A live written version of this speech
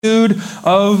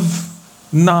of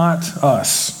not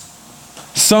us.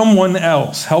 Someone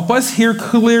else. Help us hear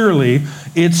clearly.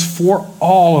 It's for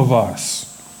all of us.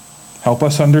 Help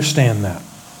us understand that.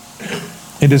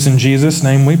 It is in Jesus'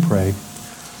 name we pray.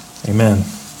 Amen.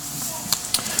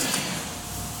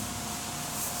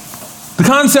 The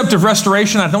concept of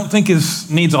restoration, I don't think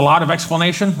needs a lot of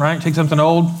explanation, right? Take something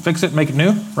old, fix it, make it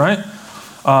new, right?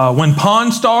 When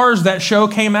Pawn Stars, that show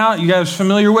came out, you guys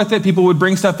familiar with it? People would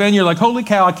bring stuff in. You're like, holy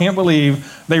cow, I can't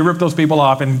believe they ripped those people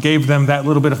off and gave them that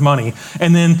little bit of money.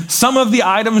 And then some of the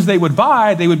items they would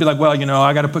buy, they would be like, well,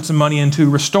 I got to put some money into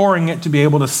restoring it to be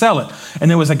able to sell it. And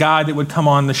there was a guy that would come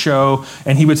on the show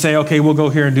and he would say, okay, we'll go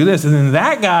here and do this. And then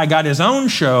that guy got his own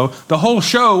show. The whole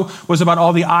show was about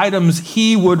all the items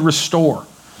he would restore.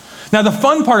 Now, the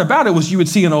fun part about it was you would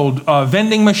see an old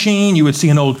vending machine, you would see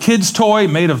an old kid's toy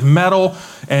made of metal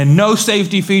and no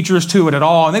safety features to it at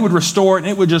all. And they would restore it and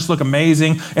it would just look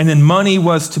amazing. And then money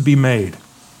was to be made.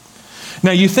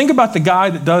 Now, you think about the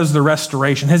guy that does the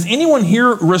restoration. Has anyone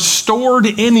here restored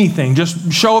anything?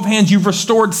 Just show of hands, you've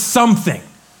restored something.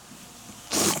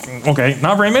 Okay,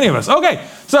 not very many of us. Okay,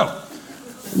 so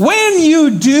when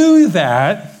you do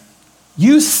that,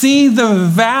 you see the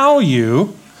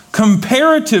value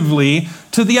comparatively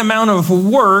to the amount of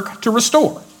work to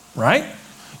restore, right?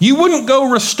 You wouldn't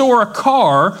go restore a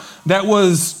car that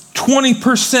was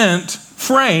 20%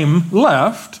 frame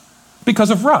left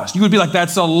because of rust. You would be like,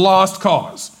 that's a lost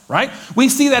cause, right? We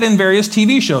see that in various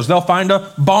TV shows. They'll find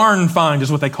a barn find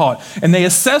is what they call it. And they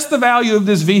assess the value of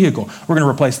this vehicle. We're going to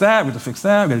replace that. We're going to fix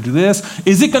that. We're going to do this.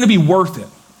 Is it going to be worth it?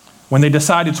 When they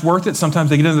decide it's worth it, sometimes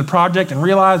they get into the project and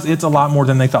realize it's a lot more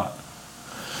than they thought.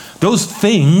 Those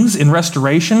things in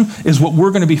restoration is what we're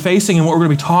going to be facing and what we're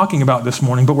going to be talking about this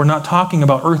morning, but we're not talking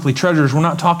about earthly treasures. We're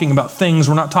not talking about things.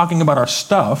 We're not talking about our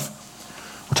stuff.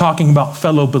 We're talking about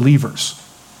fellow believers.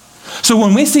 So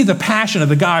when we see the passion of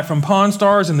the guy from Pawn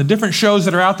Stars and the different shows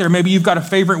that are out there, maybe you've got a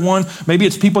favorite one. Maybe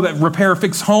it's people that repair,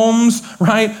 fix homes,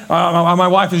 right? My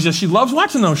wife she loves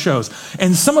watching those shows.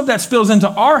 And some of that spills into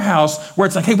our house where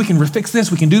it's like, hey, we can fix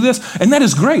this, we can do this. And that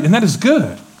is great and that is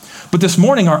good. But this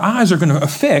morning, our eyes are going to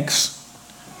affix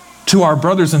to our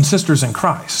brothers and sisters in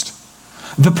Christ.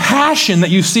 The passion that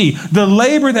you see, the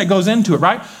labor that goes into it,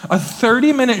 right? A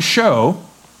 30-minute show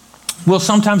will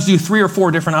sometimes do 3 or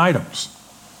 4 different items.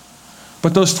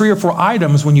 But those 3 or 4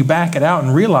 items, when you back it out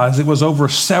and realize it was over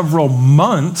several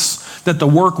months that the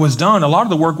work was done, a lot of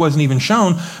the work wasn't even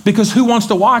shown, because who wants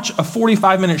to watch a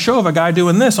 45-minute show of a guy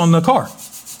doing this on the car?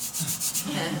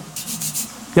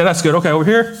 Yeah, that's good. Okay, over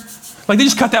here. Like they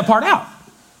just cut that part out.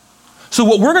 So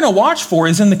what we're going to watch for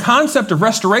is in the concept of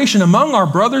restoration among our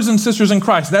brothers and sisters in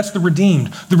Christ. That's the redeemed.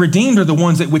 The redeemed are the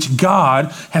ones at which God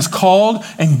has called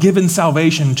and given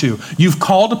salvation to. You've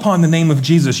called upon the name of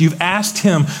Jesus. You've asked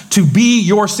him to be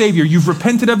your Savior. You've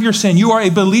repented of your sin. You are a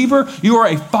believer. You are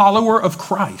a follower of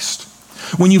Christ.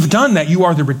 When you've done that, you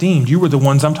are the redeemed. You are the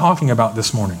ones I'm talking about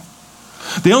this morning.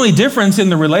 The only difference in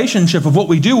the relationship of what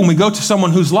we do when we go to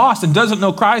someone who's lost and doesn't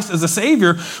know Christ as a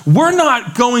Savior, we're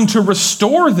not going to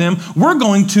restore them. We're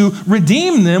going to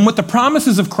redeem them with the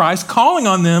promises of Christ, calling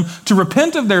on them to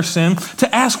repent of their sin,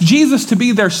 to ask Jesus to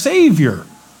be their Savior.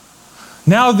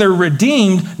 Now they're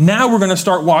redeemed. Now we're going to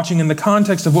start watching in the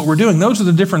context of what we're doing. Those are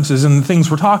the differences in the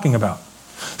things we're talking about.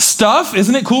 Stuff,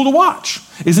 isn't it cool to watch?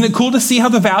 Isn't it cool to see how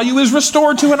the value is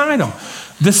restored to an item?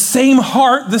 The same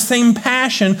heart, the same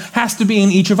passion has to be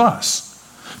in each of us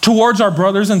towards our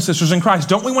brothers and sisters in Christ.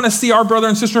 Don't we want to see our brother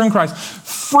and sister in Christ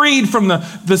freed from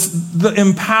the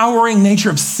empowering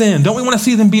nature of sin? Don't we want to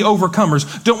see them be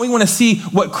overcomers? Don't we want to see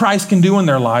what Christ can do in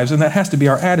their lives? And that has to be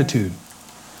our attitude.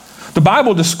 The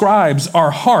Bible describes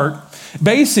our heart.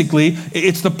 Basically,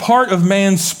 it's the part of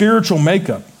man's spiritual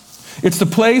makeup. It's the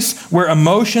place where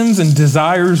emotions and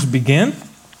desires begin.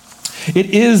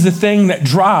 It is the thing that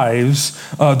drives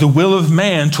the will of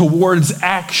man towards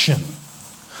action.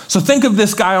 So think of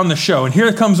this guy on the show, and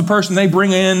here comes a person they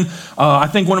bring in. I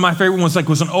think one of my favorite ones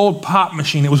was an old pop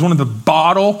machine. It was one of the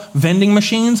bottle vending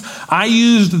machines. I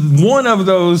used one of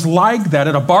those like that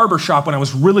at a barber shop when I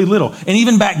was really little. And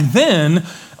even back then,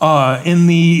 in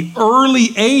the early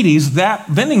 80s, that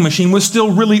vending machine was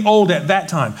still really old at that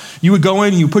time. You would go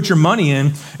in, you put your money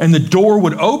in, and the door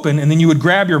would open, and then you would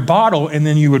grab your bottle, and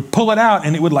then you would pull it out,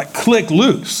 and it would like click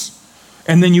loose.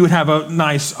 And then you would have a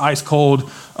nice ice cold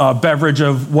beverage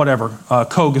of whatever.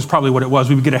 Coke is probably what it was.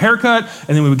 We would get a haircut,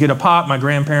 and then we would get a pop. My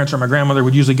grandparents or my grandmother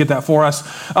would usually get that for us.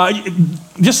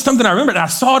 Just something I remembered. I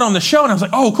saw it on the show, and I was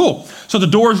like, oh, cool. So the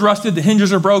door's rusted, the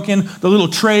hinges are broken, the little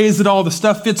trays that all the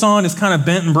stuff fits on is kind of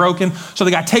bent and broken. So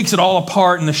the guy takes it all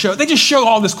apart in the show. They just show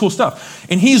all this cool stuff.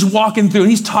 And he's walking through, and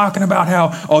he's talking about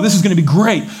how, oh, this is going to be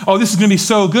great. Oh, this is going to be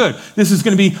so good. This is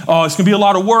going to be, it's going to be a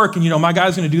lot of work. And, my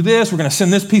guy's going to do this. We're going to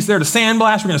send this piece there to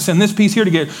sandblast. We're going to send this piece here to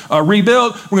get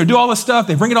rebuilt. We're going to do all this stuff.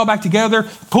 They bring it all back together,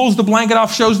 pulls the blanket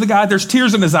off, shows the guy. There's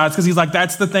tears in his eyes because he's like,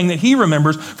 that's the thing that he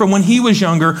remembers from when he was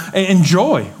younger, and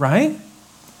joy, right?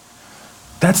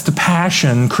 That's the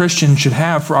passion Christians should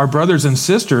have for our brothers and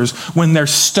sisters when they're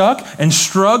stuck and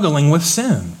struggling with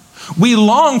sin. We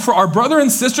long for our brother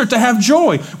and sister to have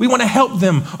joy. We want to help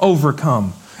them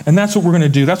overcome. And that's what we're going to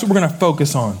do. That's what we're going to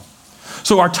focus on.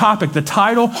 So our topic, the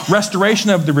title, Restoration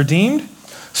of the Redeemed.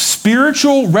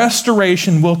 Spiritual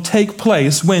restoration will take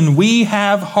place when we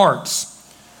have hearts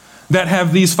that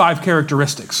have these 5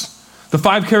 characteristics. The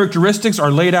 5 characteristics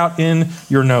are laid out in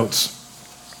your notes.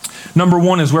 Number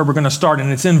 1 is where we're going to start,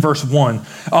 and it's in verse 1.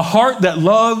 A heart that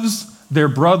loves their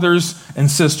brothers and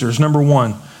sisters. Number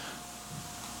 1.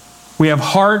 We have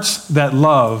hearts that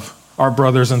love our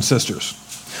brothers and sisters.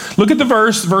 Look at the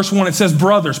verse 1. It says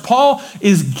brothers. Paul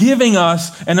is giving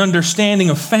us an understanding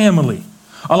of family.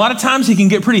 A lot of times he can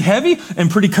get pretty heavy and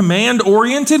pretty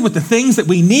command-oriented with the things that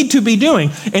we need to be doing.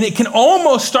 And it can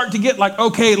almost start to get like,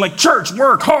 okay, like church,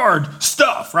 work hard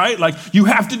stuff, right? Like you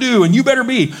have to do and you better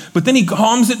be. But then he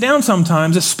calms it down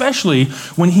sometimes, especially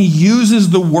when he uses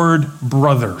the word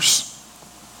brothers.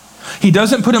 He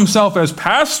doesn't put himself as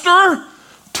pastor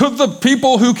to the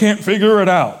people who can't figure it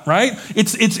out, right?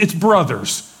 It's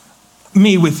brothers,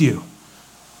 me with you.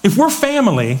 If we're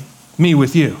family, me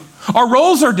with you. Our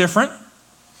roles are different.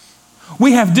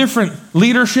 We have different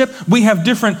leadership. We have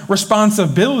different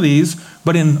responsibilities,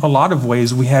 but in a lot of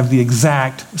ways, we have the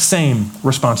exact same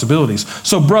responsibilities.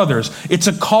 So brothers, it's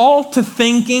a call to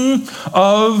thinking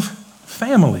of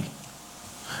family.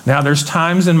 Now, there's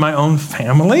times in my own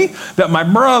family that my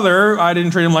brother, I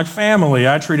didn't treat him like family.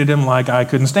 I treated him like I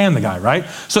couldn't stand the guy, right?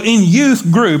 So in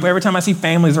youth group, every time I see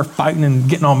families are fighting and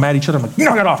getting all mad at each other, I'm like,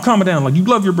 knock it off, calm it down. Like, you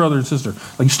love your brother and sister.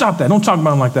 Like, stop that. Don't talk about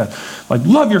them like that. Like,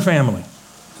 love your family.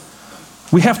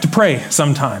 We have to pray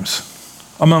sometimes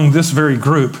among this very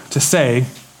group to say,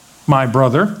 my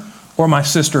brother or my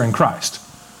sister in Christ.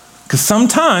 Because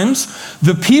sometimes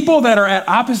the people that are at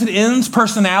opposite ends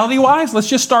personality-wise, let's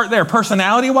just start there.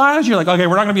 Personality-wise, you're like, okay,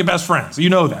 we're not going to be best friends. You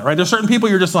know that, right? There's certain people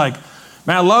you're just like,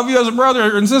 man, I love you as a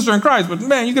brother and sister in Christ, but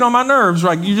man, you get on my nerves.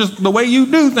 Like, the way you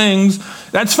do things,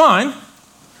 that's fine.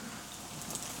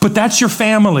 But that's your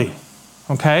family,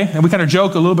 okay? And we kind of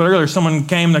joked a little bit earlier. Someone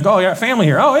came like, oh, yeah, family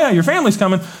here. Oh, yeah, your family's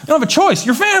coming. You don't have a choice.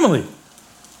 Your family,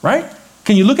 right?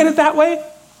 Can you look at it that way?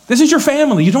 This is your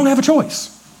family. You don't have a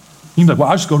choice. You'd be like, well,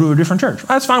 I'll just go to a different church.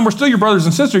 That's fine. We're still your brothers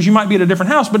and sisters. You might be at a different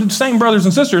house, but it's the same brothers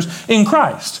and sisters in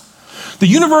Christ. The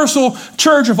universal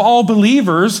church of all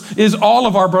believers is all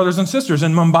of our brothers and sisters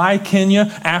in Mumbai,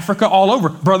 Kenya, Africa, all over,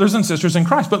 brothers and sisters in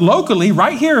Christ. But locally,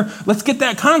 right here, let's get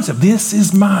that concept. This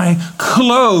is my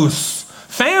close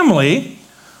family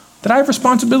that I have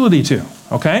responsibility to,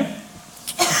 okay?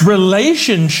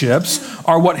 Relationships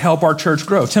are what help our church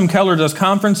grow. Tim Keller does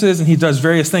conferences and he does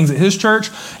various things at his church.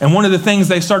 And one of the things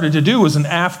they started to do was an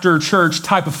after church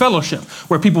type of fellowship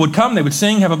where people would come, they would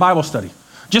sing, have a Bible study.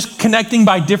 Just connecting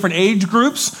by different age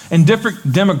groups and different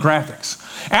demographics.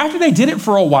 After they did it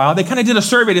for a while, they kind of did a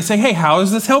survey to say, hey, how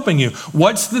is this helping you?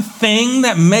 What's the thing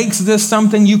that makes this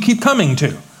something you keep coming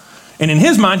to? And in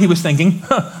his mind, he was thinking,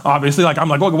 obviously, like, I'm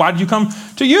like, well, why did you come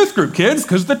to youth group, kids?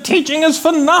 Because the teaching is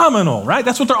phenomenal, right?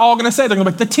 That's what they're all going to say. They're going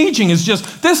to be like, the teaching is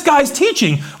just, this guy's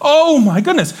teaching. Oh my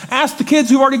goodness. Ask the kids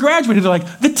who've already graduated. They're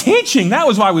like, the teaching, that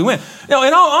was why we went. In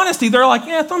all honesty, they're like,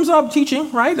 yeah, thumbs up,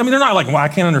 teaching, right? I mean, they're not like, well, I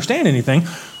can't understand anything.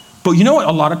 But you know what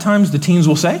a lot of times the teens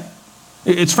will say?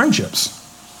 It's friendships.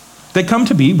 They come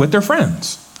to be with their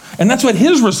friends. And that's what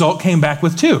his result came back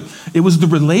with too. It was the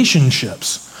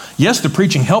relationships. Yes, the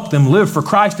preaching helped them live for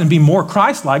Christ and be more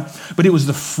Christ-like, but it was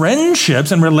the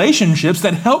friendships and relationships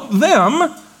that helped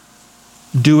them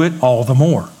do it all the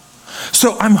more.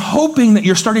 So I'm hoping that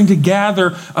you're starting to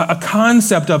gather a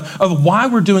concept of why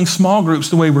we're doing small groups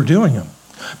the way we're doing them.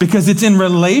 Because it's in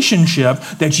relationship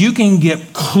that you can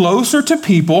get closer to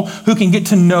people who can get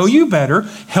to know you better,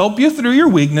 help you through your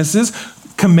weaknesses,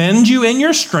 commend you in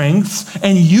your strengths,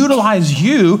 and utilize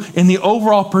you in the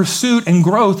overall pursuit and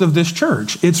growth of this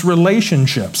church. It's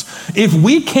relationships. If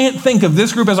we can't think of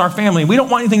this group as our family, we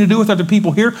don't want anything to do with other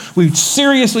people here, we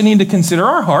seriously need to consider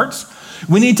our hearts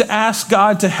We need to ask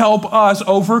God to help us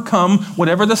overcome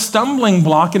whatever the stumbling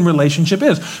block in relationship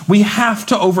is. We have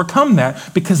to overcome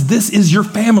that because this is your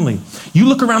family. You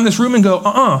look around this room and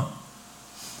go,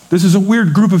 this is a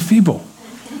weird group of people.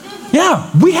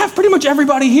 Yeah, we have pretty much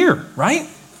everybody here, right?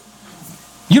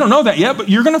 You don't know that yet, but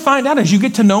you're going to find out as you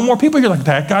get to know more people. You're like,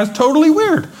 that guy's totally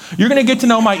weird. You're going to get to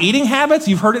know my eating habits.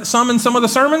 You've heard it some in some of the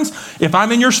sermons. If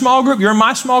I'm in your small group, you're in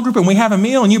my small group, and we have a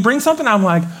meal, and you bring something, I'm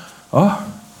like, I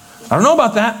don't know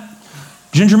about that.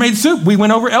 Ginger made soup. We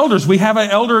went over elders. We have an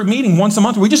elder meeting once a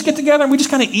month. We just get together, and we just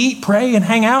kind of eat, pray, and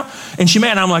hang out. And she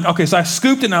made, and I'm like, okay, so I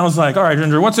scooped it, and I was like, all right,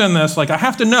 Ginger, what's in this? Like, I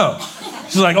have to know.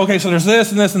 She's like, okay, so there's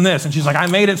this and this and this. And she's like, I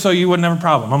made it so you wouldn't have a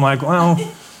problem. I'm like, well,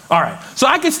 all right. So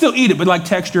I could still eat it, but like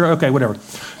texture, okay, whatever.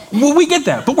 Well, we get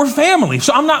that, but we're family.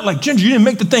 So I'm not like, Ginger, you didn't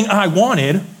make the thing I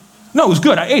wanted. No, it was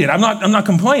good. I ate it. I'm not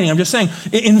complaining. I'm just saying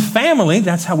in family,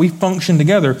 that's how we function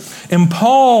together. And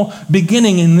Paul,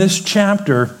 beginning in this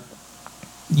chapter,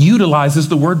 utilizes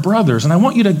the word brothers. And I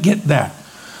want you to get that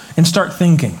and start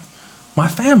thinking, my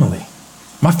family,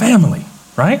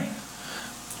 right?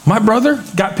 My brother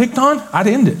got picked on, I'd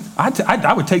end it.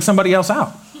 I would take somebody else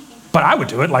out. But I would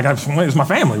do it like it's my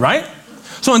family, right?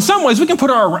 So in some ways, we can put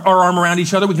our arm around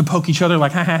each other. We can poke each other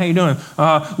like, how you doing?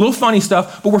 Little funny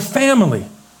stuff, but we're family.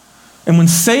 And when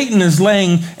Satan is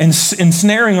laying and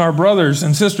ensnaring our brothers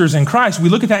and sisters in Christ, we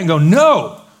look at that and go,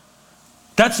 no,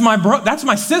 that's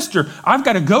my sister. I've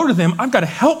got to go to them. I've got to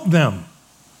help them.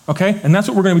 Okay? And that's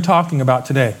what we're going to be talking about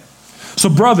today. So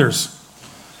brothers,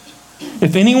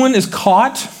 if anyone is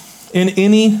caught in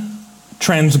any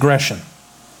transgression,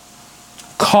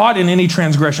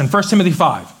 1 Timothy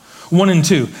 5, 1 and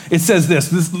 2, it says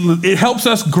this, it helps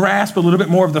us grasp a little bit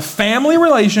more of the family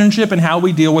relationship and how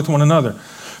we deal with one another.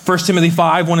 1 Timothy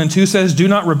 5, 1 and 2 says, do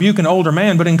not rebuke an older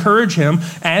man, but encourage him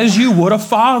as you would a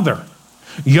father.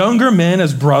 Younger men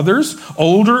as brothers,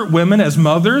 older women as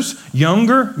mothers,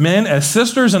 younger men as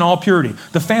sisters in all purity.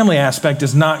 The family aspect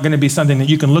is not going to be something that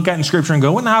you can look at in Scripture and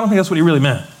go, well, no, I don't think that's what he really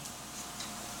meant.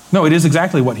 No, it is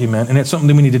exactly what he meant, and it's something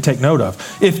that we need to take note of.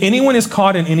 If anyone is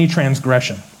caught in any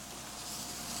transgression.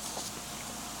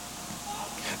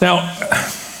 Now,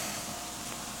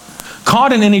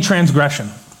 caught in any transgression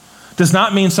does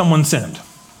not mean someone sinned.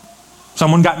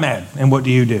 Someone got mad, and what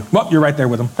do? Well, you're right there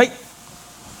with them. Hey,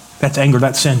 that's anger,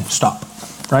 that's sin. Stop,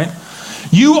 right?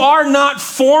 You are not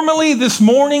formally this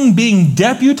morning being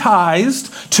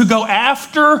deputized to go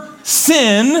after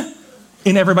sin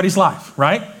in everybody's life,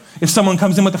 right? If someone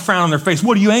comes in with a frown on their face,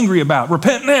 what are you angry about?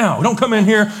 Repent now. Don't come in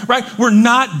here, right? We're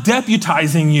not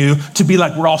deputizing you to be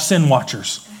like we're all sin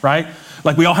watchers, right?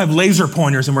 Like we all have laser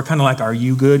pointers and we're kind of like, are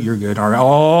you good? You're good. All right.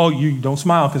 Oh, you don't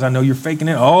smile because I know you're faking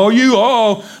it.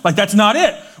 Like that's not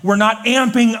it. We're not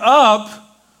amping up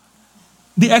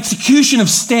the execution of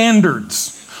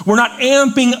standards. We're not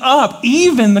amping up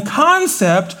even the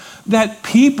concept that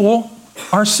people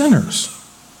are sinners.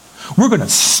 We're going to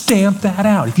stamp that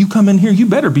out. If you come in here, you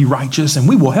better be righteous and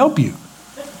we will help you.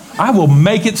 I will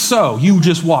make it so. You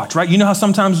just watch, right? You know how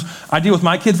sometimes I deal with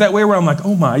my kids that way where I'm like,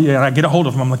 oh my, yeah, and I get a hold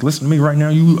of them. I'm like, listen to me right now.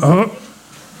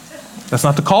 That's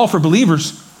not the call for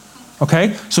believers,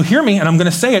 okay? So hear me, and I'm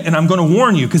going to say it, and I'm going to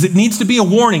warn you because it needs to be a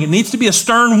warning. It needs to be a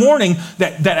stern warning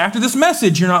that after this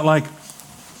message, you're not like,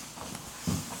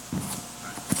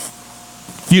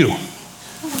 you.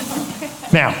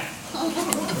 Now.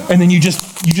 And then you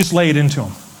just lay it into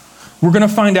them. We're going to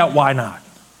find out why not.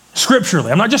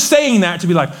 Scripturally. I'm not just saying that to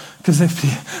be like, because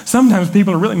sometimes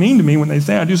people are really mean to me when they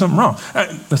say I do something wrong.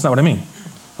 That's not what I mean,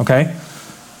 okay?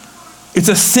 It's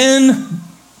a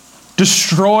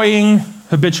sin-destroying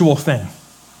habitual thing.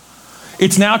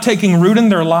 It's now taking root in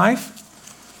their life.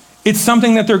 It's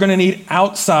something that they're going to need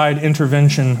outside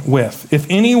intervention with. If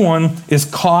anyone is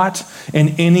caught in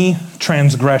any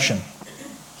transgression,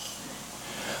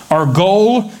 our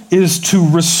goal is to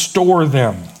restore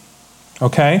them,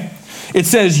 okay? It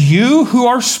says, you who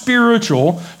are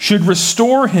spiritual should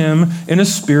restore him in a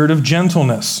spirit of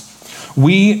gentleness.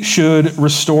 We should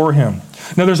restore him.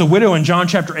 Now, there's a widow in John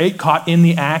chapter 8 caught in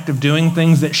the act of doing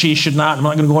things that she should not. I'm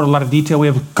not going to go into a lot of detail. We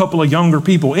have a couple of younger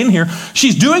people in here.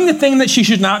 She's doing the thing that she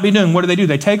should not be doing. What do?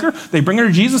 They take her, they bring her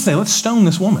to Jesus, and say, let's stone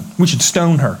this woman. We should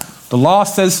stone her. The law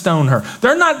says stone her.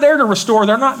 They're not there to restore.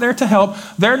 They're not there to help.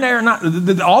 They're there not.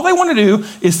 All they want to do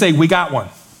is say, we got one,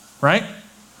 right?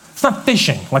 It's not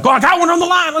fishing. Like, oh, I got one on the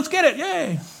line. Let's get it.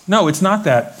 Yay. No, it's not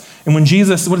that. And when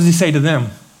Jesus, what does he say to them?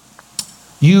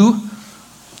 You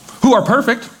who are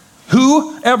perfect,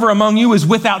 whoever among you is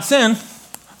without sin,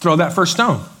 throw that first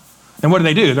stone. And what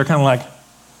do? They're kind of like,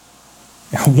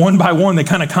 one by one, they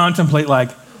kind of contemplate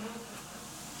like,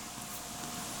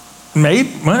 maybe,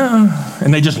 well,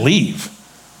 and they just leave.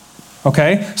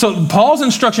 Okay, so Paul's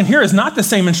instruction here is not the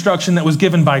same instruction that was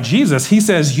given by Jesus. He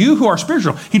says, you who are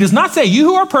spiritual. He does not say you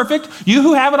who are perfect, you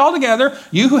who have it all together,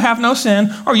 you who have no sin,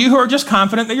 or you who are just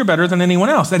confident that you're better than anyone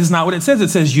else. That is not what it says. It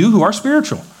says you who are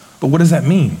spiritual. But what does that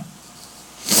mean?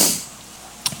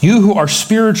 You who are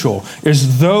spiritual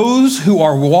is those who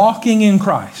are walking in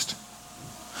Christ.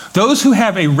 Those who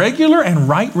have a regular and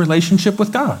right relationship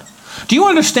with God. Do you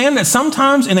understand that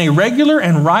sometimes in a regular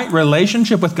and right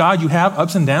relationship with God, you have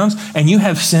ups and downs and you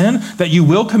have sin that you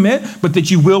will commit, but that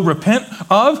you will repent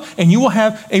of, and you will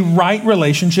have a right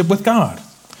relationship with God?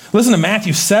 Listen to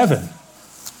Matthew 7.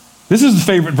 This is the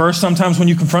favorite verse sometimes when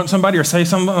you confront somebody or say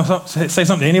something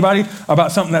to anybody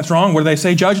about something that's wrong. Where they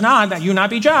say, judge not, that you not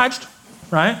be judged,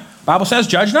 right? Bible says,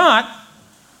 judge not.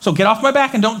 So get off my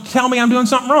back and don't tell me I'm doing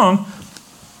something wrong.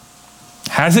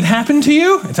 Has it happened to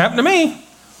you? It's happened to me.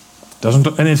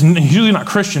 And it's usually not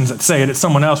Christians that say it. It's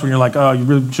someone else when you're like, oh, you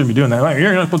really shouldn't be doing that.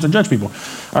 You're not supposed to judge people. All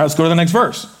right, let's go to the next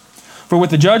verse. For with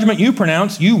the judgment you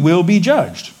pronounce, you will be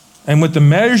judged. And with the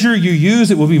measure you use,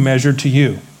 it will be measured to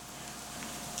you.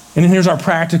 And then here's our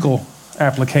practical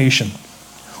application.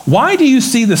 Why do you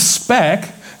see the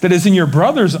speck that is in your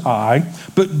brother's eye,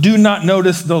 but do not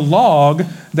notice the log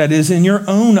that is in your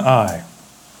own eye?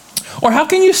 Or how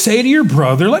can you say to your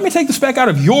brother, let me take the speck out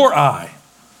of your eye,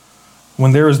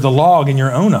 when there is the log in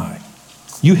your own eye?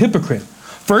 You hypocrite.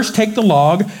 First take the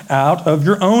log out of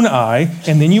your own eye,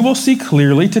 and then you will see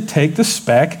clearly to take the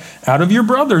speck out of your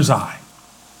brother's eye.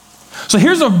 So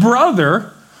here's a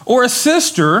brother or a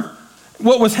sister.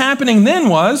 What was happening then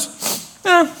was,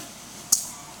 a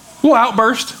little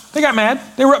outburst. They got mad.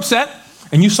 They were upset.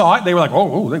 And you saw it. They were like,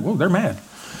 oh, they're mad.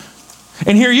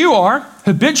 And here you are,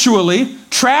 habitually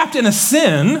trapped in a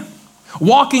sin,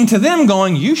 walking to them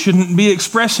going, you shouldn't be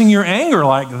expressing your anger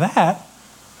like that.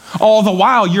 All the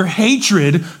while, your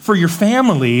hatred for your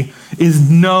family is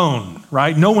known,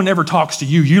 right? No one ever talks to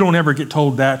you. You don't ever get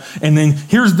told that. And then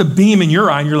here's the beam in your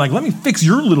eye, and you're like, let me fix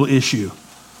your little issue.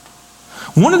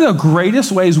 One of the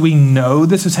greatest ways we know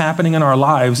this is happening in our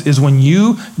lives is when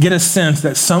you get a sense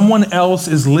that someone else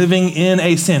is living in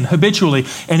a sin habitually,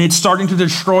 and it's starting to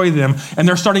destroy them, and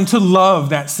they're starting to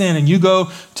love that sin, and you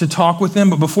go to talk with them,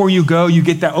 but before you go, you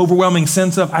get that overwhelming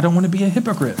sense of, I don't want to be a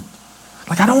hypocrite.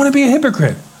 Like, I don't want to be a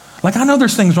hypocrite. Like, I know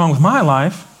there's things wrong with my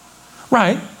life,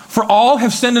 right? For all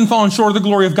have sinned and fallen short of the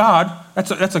glory of God.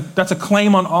 That's a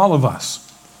claim on all of us.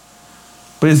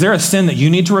 But is there a sin that you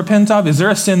need to repent of? Is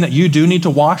there a sin that you do need to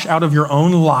wash out of your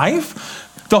own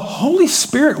life? The Holy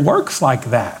Spirit works like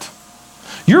that.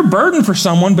 You're burdened for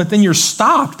someone, but then you're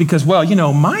stopped because, well,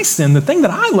 my sin, the thing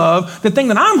that I love, the thing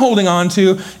that I'm holding on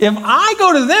to, if I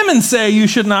go to them and say you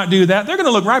should not do that, they're going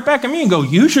to look right back at me and go,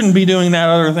 you shouldn't be doing that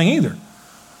other thing either.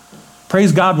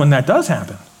 Praise God when that does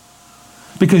happen,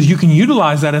 because you can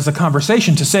utilize that as a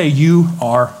conversation to say, you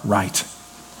are right.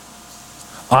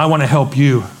 I want to help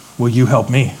you. Will you help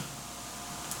me?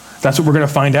 That's what we're going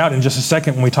to find out in just a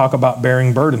second when we talk about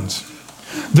bearing burdens.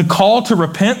 The call to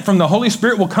repent from the Holy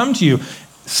Spirit will come to you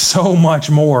so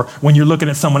much more when you're looking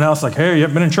at someone else like, hey, you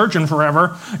haven't been in church in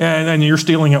forever, and you're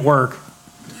stealing at work,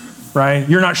 right?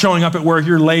 You're not showing up at work,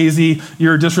 you're lazy,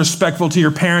 you're disrespectful to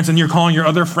your parents, and you're calling your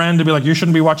other friend to be like, you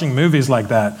shouldn't be watching movies like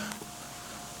that.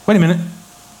 Wait a minute.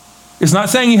 It's not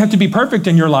saying you have to be perfect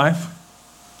in your life.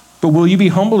 But will you be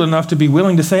humbled enough to be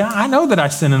willing to say, I know that I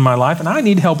sin in my life and I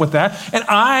need help with that. And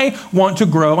I want to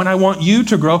grow and I want you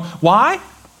to grow. Why?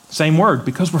 Same word,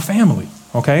 because we're family,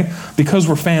 okay? Because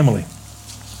we're family.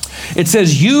 It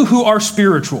says, you who are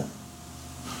spiritual.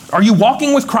 Are you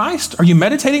walking with Christ? Are you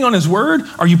meditating on his word?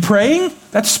 Are you praying?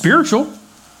 That's spiritual.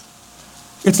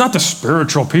 It's not the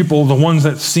spiritual people, the ones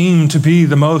that seem to be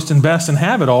the most and best and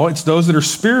have it all. It's those that are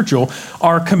spiritual.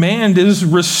 Our command is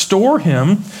restore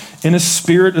him in a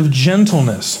spirit of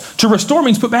gentleness. To restore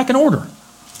means put back in order.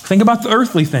 Think about the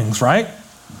earthly things, right?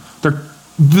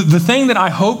 The thing that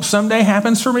I hope someday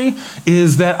happens for me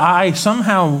is that I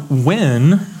somehow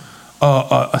win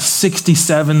a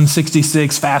 67,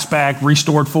 66 fastback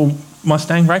restored full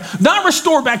Mustang, right? Not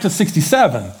restored back to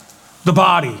 67, the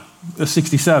body. A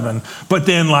 67, but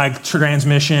then like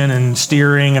transmission and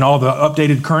steering and all the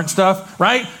updated current stuff,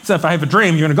 right? So if I have a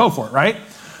dream, you're going to go for it, right?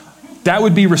 That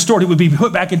would be restored. It would be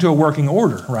put back into a working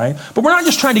order, right? But we're not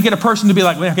just trying to get a person to be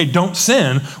like, okay, don't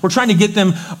sin. We're trying to get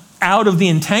them out of the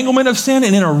entanglement of sin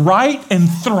and in a right and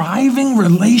thriving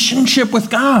relationship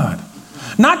with God.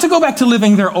 Not to go back to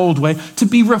living their old way, to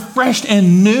be refreshed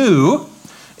and new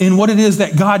in what it is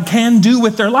that God can do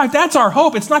with their life. That's our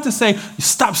hope. It's not to say,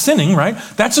 stop sinning, right?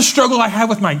 That's a struggle I have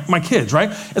with my kids,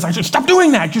 right? It's like, just stop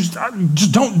doing that. Just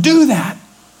don't do that.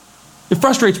 It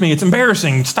frustrates me. It's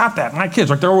embarrassing. Stop that. My kids,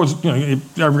 like they're always,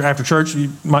 after church,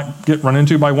 you might get run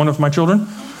into by one of my children.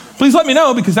 Please let me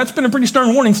know, because that's been a pretty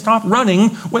stern warning. Stop running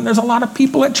when there's a lot of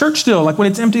people at church still. Like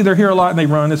when it's empty, they're here a lot and they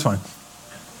run. It's fine.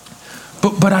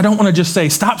 But I don't want to just say,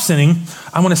 stop sinning.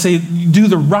 I want to say, do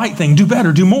the right thing, do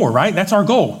better, do more, right? That's our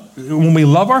goal. When we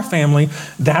love our family,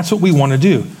 that's what we want to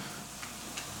do.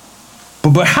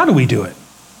 But how do we do it?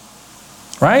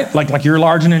 Right? Like you're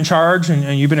large and in charge,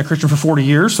 and you've been a Christian for 40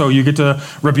 years, so you get to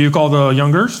rebuke all the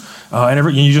youngers,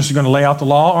 and you're just going to lay out the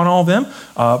law on all of them.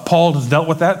 Paul has dealt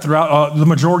with that throughout the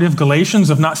majority of Galatians,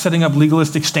 of not setting up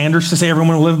legalistic standards to say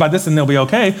everyone will live by this and they'll be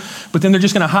okay, but then they're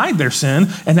just going to hide their sin,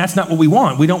 and that's not what we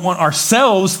want. We don't want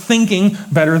ourselves thinking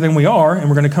better than we are, and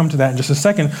we're going to come to that in just a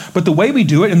second. But the way we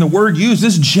do it, and the word used,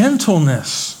 is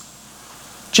gentleness.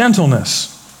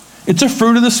 Gentleness. It's a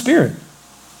fruit of the Spirit.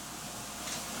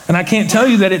 And I can't tell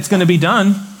you that it's going to be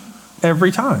done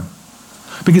every time.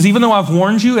 Because even though I've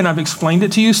warned you and I've explained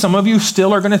it to you, some of you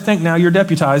still are going to think now you're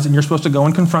deputized and you're supposed to go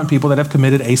and confront people that have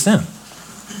committed a sin.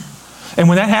 And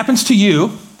when that happens to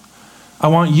you, I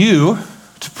want you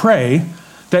to pray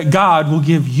that God will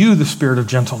give you the spirit of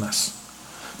gentleness.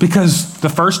 Because the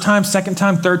first time, second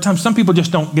time, third time, some people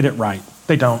just don't get it right.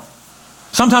 They don't.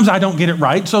 Sometimes I don't get it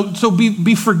right. So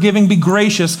be forgiving, be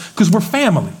gracious, because we're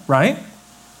family, right?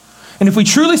 And if we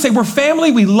truly say we're family,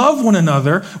 we love one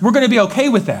another, we're going to be okay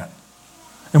with that.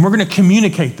 And we're going to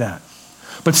communicate that.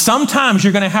 But sometimes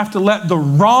you're going to have to let the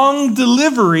wrong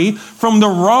delivery from the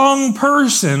wrong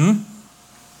person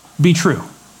be true.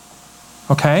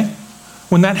 Okay?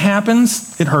 When that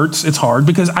happens, it hurts, it's hard,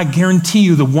 because I guarantee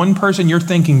you the one person you're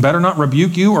thinking better not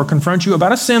rebuke you or confront you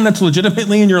about a sin that's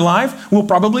legitimately in your life will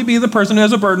probably be the person who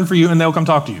has a burden for you, and they'll come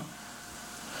talk to you.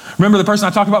 Remember the person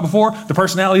I talked about before? The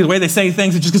personality, the way they say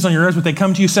things, it just gets on your nerves, but they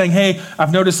come to you saying, hey,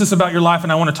 I've noticed this about your life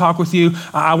and I want to talk with you.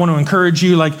 I want to encourage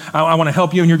you. Like, I want to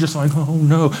help you. And you're just like, oh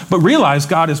no. But realize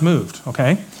God is moved,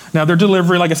 okay? Now their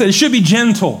delivery, like I said, it should be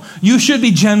gentle. You should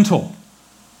be gentle.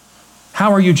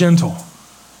 How are you gentle?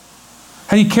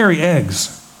 How do you carry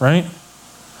eggs, right?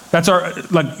 That's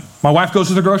like my wife goes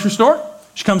to the grocery store.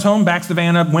 She comes home, backs the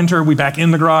van up, winter, we back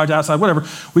in the garage, outside, whatever.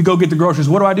 We go get the groceries.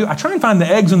 What do? I try and find the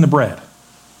eggs and the bread.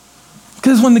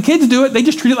 Because when the kids do it, they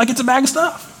just treat it like it's a bag of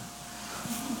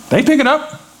stuff. They pick it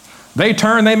up, they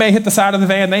turn, they may hit the side of the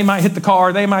van, they might hit the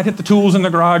car, they might hit the tools in the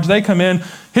garage, they come in,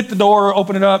 hit the door,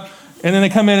 open it up, and then they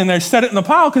come in and they set it in the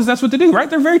pile because that's what they do,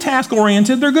 right? They're very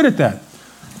task-oriented, they're good at that.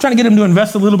 I'm trying to get them to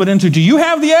invest a little bit into, do you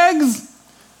have the eggs?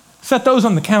 Set those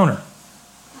on the counter.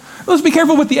 Let's be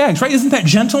careful with the eggs, right? Isn't that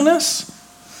gentleness?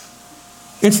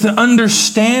 It's the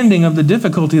understanding of the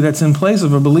difficulty that's in place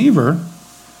of a believer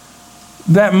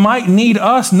that might need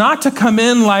us not to come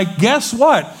in like, guess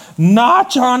what?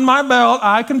 Notch on my belt,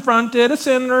 I confronted a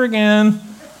sinner again.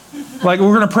 Like,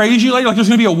 we're going to praise you later. Like, there's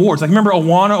going to be awards. Like, remember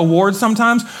Awana awards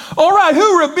sometimes? All right,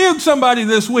 who rebuked somebody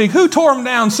this week? Who tore them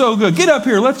down so good? Get up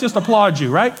here. Let's just applaud you,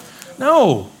 right?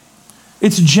 No.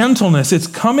 It's gentleness. It's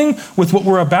coming with what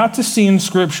we're about to see in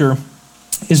Scripture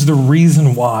is the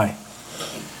reason why.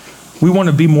 We want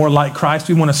to be more like Christ.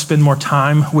 We want to spend more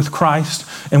time with Christ.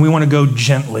 And we want to go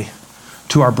gently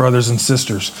to our brothers and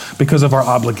sisters because of our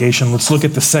obligation. Let's look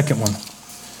at the second one,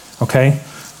 okay?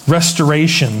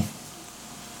 Restoration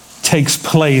takes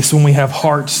place when we have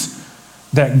hearts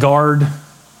that guard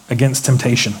against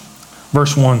temptation.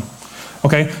 Verse 1,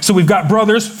 okay? So we've got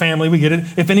brothers, family, we get it.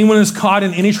 If anyone is caught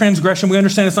in any transgression, we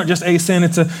understand it's not just a sin,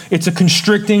 it's a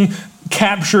constricting,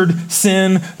 captured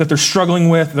sin that they're struggling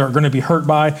with, they're going to be hurt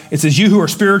by. It says, you who are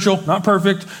spiritual, not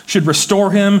perfect, should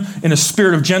restore him in a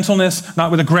spirit of gentleness, not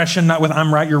with aggression, not with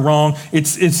I'm right, you're wrong.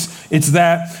 It's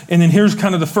that. And then here's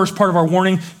kind of the first part of our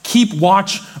warning. Keep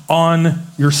watch on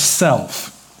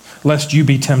yourself, lest you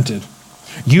be tempted.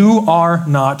 You are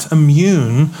not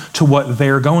immune to what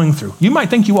they're going through. You might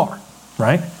think you are,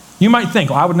 right? You might think,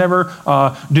 I would never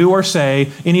do or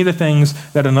say any of the things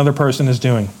that another person is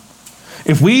doing.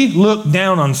 If we look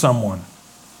down on someone,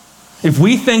 if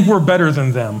we think we're better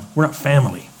than them, we're not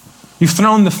family. You've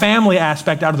thrown the family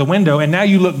aspect out of the window, and now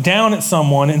you look down at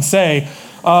someone and say,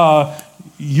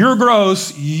 you're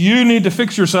gross, you need to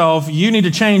fix yourself, you need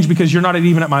to change because you're not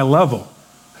even at my level,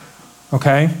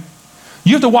 okay?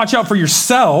 You have to watch out for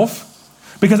yourself,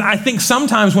 because I think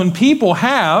sometimes when people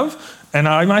have, and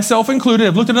I myself included,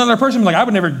 have looked at another person and be like, I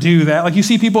would never do that. Like you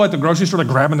see people at the grocery store like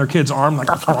grabbing their kid's arm, like,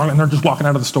 and they're just walking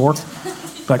out of the store.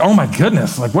 Like, oh my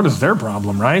goodness, like what is their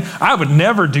problem, right? I would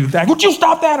never do that. Would you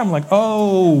stop that? I'm like,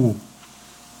 oh,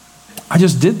 I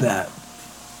just did that.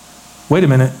 Wait a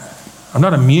minute. I'm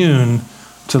not immune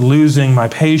to losing my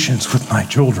patience with my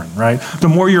children, right? The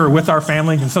more you're with our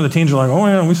family, and some of the teens are like, oh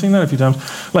yeah, we've seen that a few times.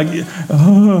 Like,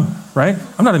 right?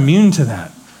 I'm not immune to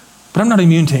that. But I'm not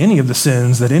immune to any of the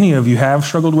sins that any of you have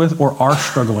struggled with or are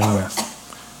struggling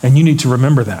with. And you need to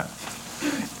remember that.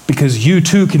 Because you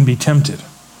too can be tempted.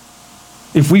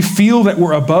 If we feel that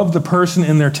we're above the person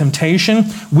in their temptation,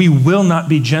 we will not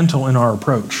be gentle in our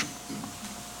approach.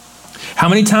 How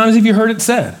many times have you heard it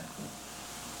said?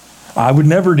 I would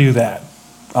never do that.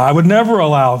 I would never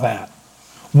allow that.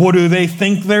 What do they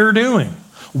think they're doing?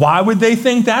 Why would they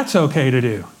think that's okay to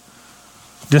do?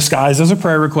 Disguised as a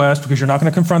prayer request because you're not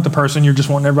going to confront the person. You're just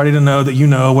wanting everybody to know that you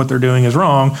know what they're doing is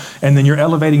wrong. And then you're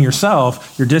elevating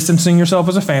yourself. You're distancing yourself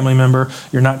as a family member.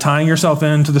 You're not tying yourself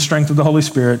into the strength of the Holy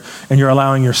Spirit. And you're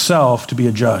allowing yourself to be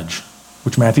a judge,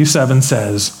 which Matthew 7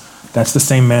 says that's the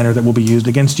same manner that will be used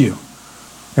against you.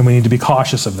 And we need to be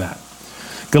cautious of that.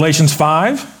 Galatians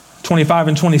 5, 25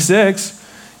 and 26.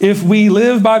 If we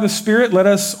live by the Spirit, let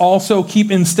us also keep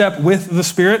in step with the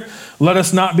Spirit. Let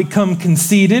us not become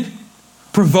conceited,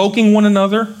 provoking one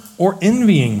another, or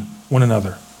envying one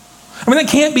another. I mean,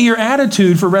 that can't be your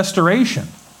attitude for restoration.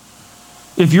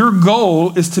 If your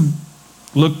goal is to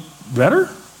look better,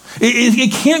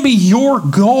 it can't be your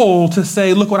goal to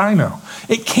say, look what I know.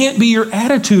 It can't be your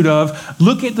attitude of,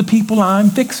 look at the people I'm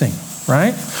fixing,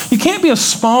 right? You can't be a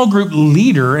small group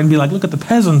leader and be like, look at the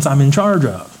peasants I'm in charge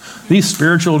of. These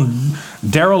spiritual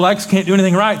derelicts can't do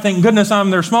anything right. Thank goodness I'm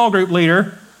their small group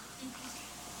leader.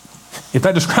 If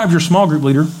that describes your small group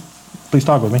leader, please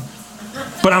talk with me.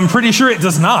 But I'm pretty sure it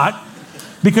does not,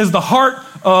 because the heart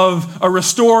of a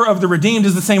restorer of the redeemed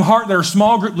is the same heart that our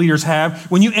small group leaders have.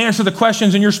 When you answer the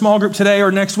questions in your small group today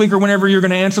or next week or whenever you're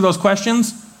going to answer those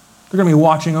questions, they're going to be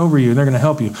watching over you and they're going to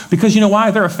help you. Because you know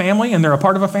why? They're a family and they're a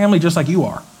part of a family just like you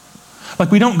are. Like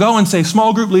we don't go and say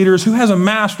small group leaders, who has a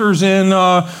master's in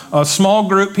small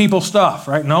group people stuff,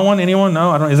 right? No one, anyone?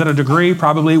 No, I don't. Is that a degree?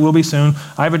 Probably will be soon.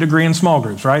 I have a degree in small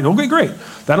groups, right? It'll be great.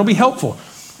 That'll be helpful.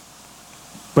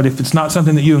 But if it's not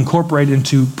something that you incorporate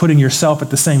into putting yourself at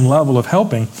the same level of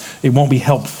helping, it won't be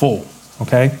helpful,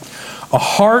 okay? A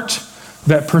heart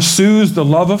that pursues the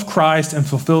love of Christ and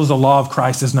fulfills the law of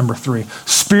Christ is number 3.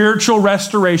 Spiritual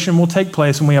restoration will take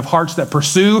place when we have hearts that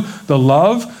pursue the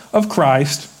love of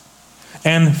Christ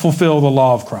and fulfill the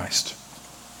law of Christ.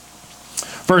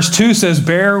 Verse 2 says,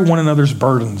 bear one another's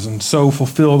burdens and so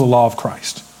fulfill the law of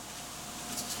Christ.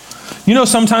 You know,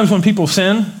 sometimes when people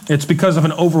sin, it's because of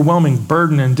an overwhelming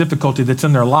burden and difficulty that's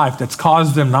in their life that's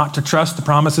caused them not to trust the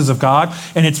promises of God,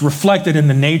 and it's reflected in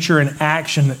the nature and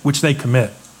action which they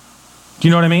commit. Do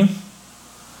you know what I mean?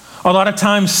 A lot of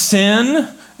times sin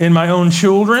in my own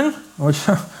children, which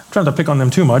I'm trying to pick on them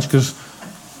too much because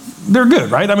they're good,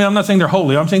 right? I mean, I'm not saying they're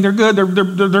holy. I'm saying they're good.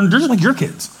 They're just like your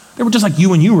kids. They were just like you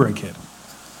when you were a kid.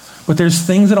 But there's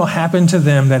things that'll happen to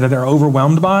them that they're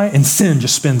overwhelmed by, and sin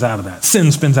just spins out of that.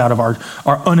 Sin spins out of our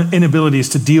inabilities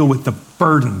to deal with the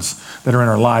burdens that are in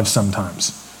our lives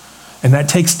sometimes. And that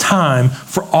takes time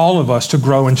for all of us to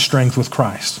grow in strength with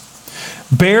Christ.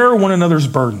 Bear one another's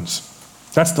burdens.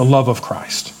 That's the love of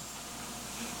Christ.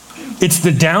 It's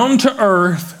the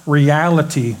down-to-earth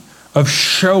reality of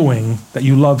showing that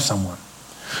you love someone.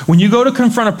 When you go to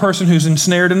confront a person who's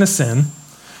ensnared in a sin,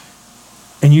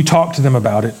 and you talk to them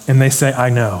about it, and they say,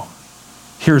 I know.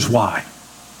 Here's why.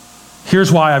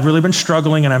 Here's why I've really been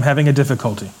struggling and I'm having a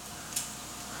difficulty.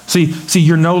 See,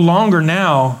 you're no longer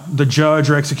now the judge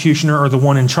or executioner or the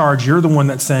one in charge. You're the one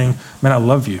that's saying, man, I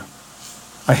love you.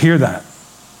 I hear that.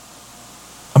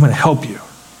 I'm going to help you.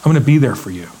 I'm going to be there for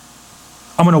you.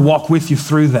 I'm going to walk with you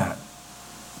through that.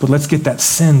 But let's get that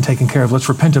sin taken care of. Let's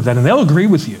repent of that. And they'll agree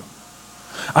with you.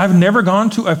 I've never gone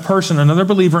to a person, another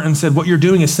believer, and said, what you're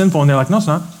doing is sinful. And they're like, no, it's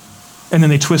not. And then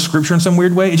they twist scripture in some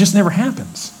weird way. It just never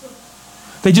happens.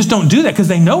 They just don't do that because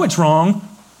they know it's wrong.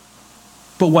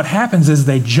 But what happens is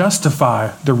they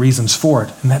justify the reasons for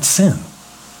it, and that's sin.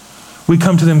 We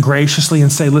come to them graciously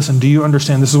and say, listen, do you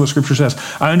understand? This is what scripture says.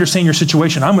 I understand your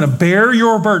situation. I'm going to bear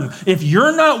your burden. If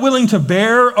you're not willing to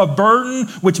bear a burden,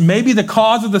 which may be the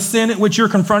cause of the sin at which you're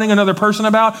confronting another person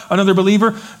about, another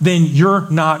believer, then you're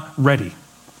not ready.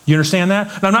 You understand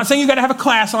that? And I'm not saying you got to have a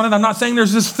class on it. I'm not saying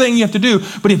there's this thing you have to do.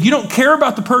 But if you don't care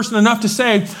about the person enough to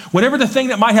say, whatever the thing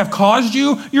that might have caused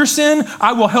you your sin,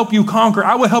 I will help you conquer.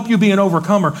 I will help you be an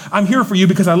overcomer. I'm here for you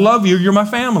because I love you. You're my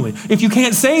family. If you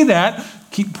can't say that,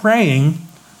 keep praying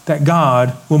that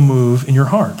God will move in your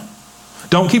heart.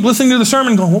 Don't keep listening to the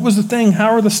sermon going, what was the thing?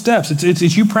 How are the steps?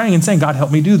 It's you praying and saying, God,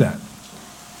 help me do that.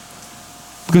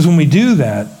 Because when we do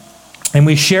that, and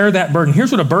we share that burden.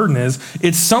 Here's what a burden is.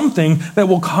 It's something that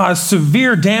will cause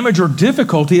severe damage or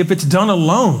difficulty if it's done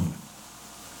alone.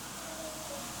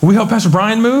 We helped Pastor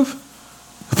Brian move.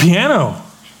 The piano.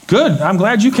 Good. I'm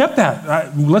glad you kept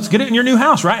that. Let's get it in your new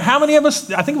house, right? How many of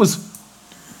us? I think it was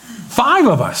 5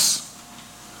 of us.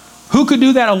 Who could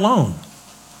do that alone?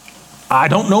 I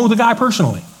don't know the guy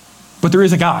personally, but there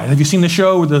is a guy. Have you seen the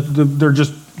show? They're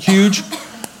just huge.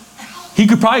 He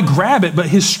could probably grab it, but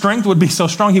his strength would be so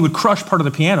strong, he would crush part of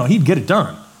the piano. He'd get it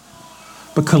done.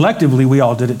 But collectively, we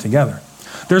all did it together.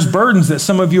 There's burdens that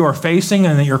some of you are facing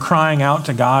and that you're crying out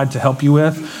to God to help you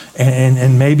with.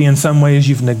 And maybe in some ways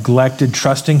you've neglected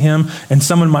trusting him. And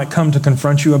someone might come to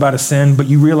confront you about a sin, but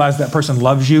you realize that person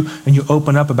loves you and you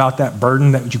open up about that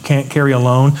burden that you can't carry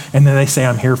alone. And then they say,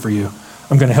 I'm here for you.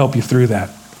 I'm going to help you through that.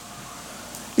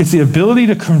 It's the ability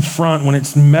to confront when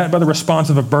it's met by the response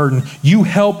of a burden. You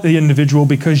help the individual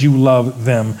because you love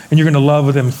them, and you're going to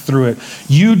love them through it.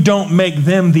 You don't make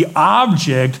them the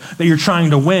object that you're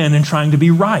trying to win and trying to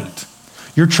be right.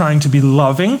 You're trying to be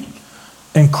loving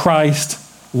and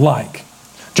Christ-like.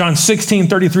 John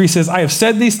 16:33 says, I have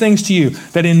said these things to you,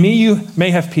 that in me you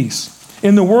may have peace.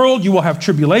 In the world you will have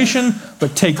tribulation,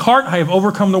 but take heart, I have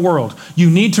overcome the world. You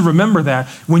need to remember that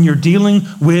when you're dealing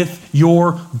with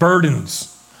your burdens.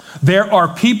 There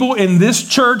are people in this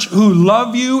church who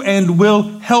love you and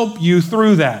will help you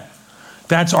through that.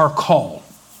 That's our call.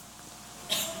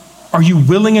 Are you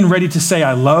willing and ready to say,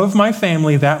 I love my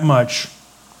family that much?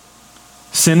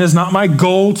 Sin is not my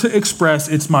goal to express,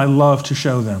 it's my love to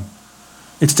show them.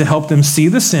 It's to help them see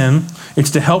the sin.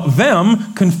 It's to help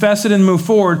them confess it and move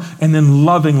forward, and then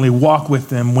lovingly walk with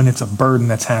them when it's a burden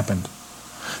that's happened.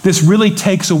 This really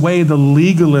takes away the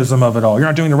legalism of it all. You're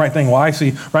not doing the right thing. Well, I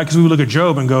see, right? Because we would look at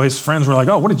Job and go, his friends were like,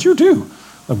 oh, what did you do?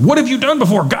 Like, what have you done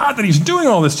before God that he's doing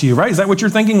all this to you, right? Is that what you're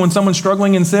thinking when someone's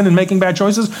struggling in sin and making bad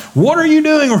choices? What are you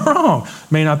doing wrong?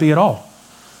 May not be at all.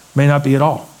 May not be at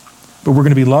all. But we're going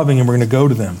to be loving and we're going to go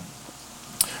to them.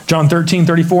 John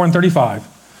 13:34 and 35.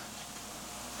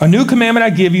 A new commandment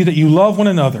I give you, that you love one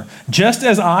another. Just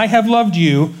as I have loved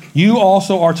you, you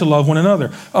also are to love one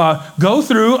another. Go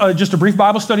through just a brief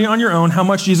Bible study on your own, how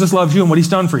much Jesus loves you and what he's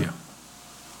done for you.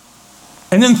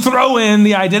 And then throw in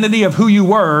the identity of who you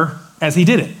were as he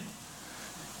did it.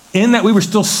 In that we were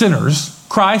still sinners,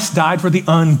 Christ died for the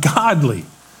ungodly.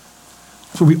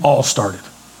 That's where we all started.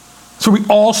 So we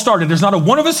all started. There's not a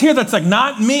one of us here that's like,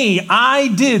 not me. I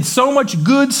did so much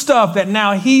good stuff that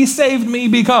now he saved me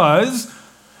because...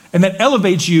 And that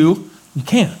elevates you, you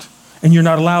can't. And you're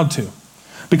not allowed to.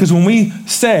 Because when we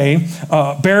say,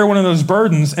 bear one of those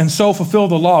burdens and so fulfill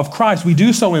the law of Christ, we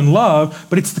do so in love,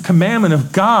 but it's the commandment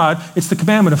of God, it's the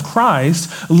commandment of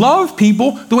Christ. Love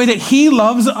people the way that he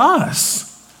loves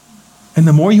us. And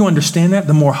the more you understand that,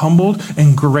 the more humbled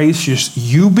and gracious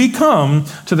you become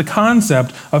to the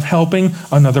concept of helping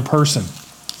another person.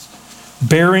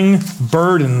 Bearing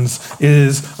burdens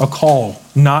is a call,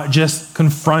 not just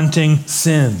confronting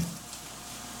sin.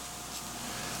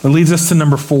 That leads us to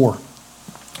number 4.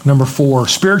 Number 4,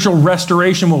 spiritual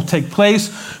restoration will take place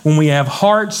when we have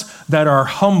hearts that are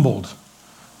humbled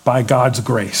by God's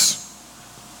grace.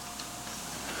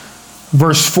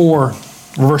 Verse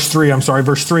 3 and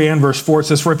verse 4, it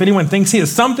says, for if anyone thinks he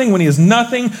is something when he is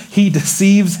nothing, he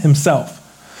deceives himself.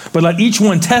 But let each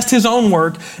one test his own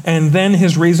work, and then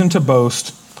his reason to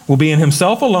boast will be in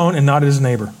himself alone and not in his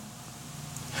neighbor.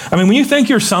 I mean, when you think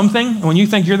you're something, when you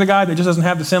think you're the guy that just doesn't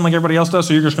have the sin like everybody else does,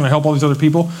 so you're just going to help all these other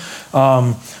people,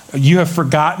 you have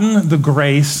forgotten the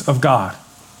grace of God.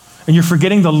 And you're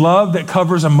forgetting the love that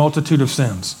covers a multitude of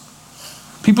sins.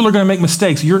 People are going to make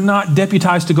mistakes. You're not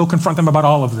deputized to go confront them about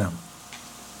all of them.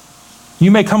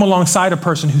 You may come alongside a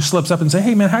person who slips up and say,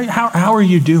 hey man, how are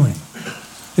you doing?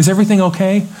 Is everything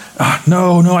okay?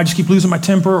 No, I just keep losing my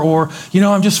temper, or,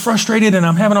 I'm just frustrated and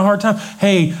I'm having a hard time.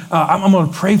 Hey, I'm going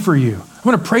to pray for you. I'm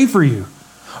going to pray for you.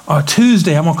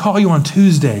 Tuesday, I'm going to call you on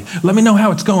Tuesday. Let me know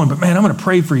how it's going, but man, I'm going to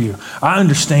pray for you. I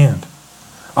understand.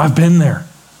 I've been there.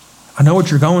 I know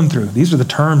what you're going through. These are the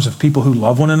terms of people who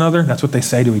love one another. That's what they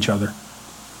say to each other.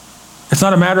 It's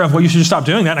not a matter of, well, you should just stop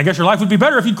doing that. And I guess your life would be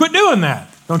better if you'd quit doing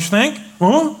that. Don't you think?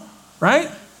 Right?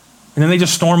 And then they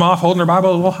just storm off holding their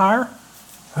Bible a little higher.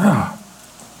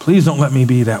 Please don't let me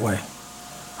be that way.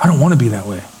 I don't want to be that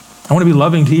way. I want to be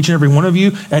loving to each and every one of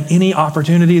you at any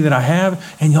opportunity that I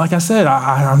have. And like I said,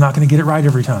 I'm not going to get it right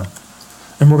every time.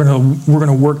 And we're going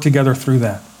to work together through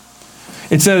that.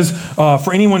 It says,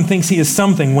 for anyone thinks he is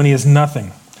something when he is nothing.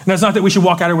 And that's not that we should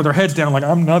walk out here with our heads down like,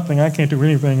 I'm nothing, I can't do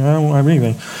anything, I don't have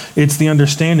anything. It's the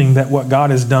understanding that what God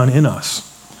has done in us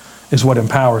is what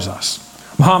empowers us.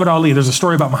 Muhammad Ali, there's a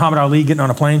story about Muhammad Ali getting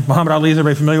on a plane. Muhammad Ali, is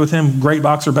everybody familiar with him? Great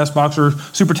boxer, best boxer,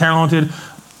 super talented,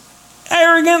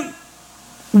 arrogant,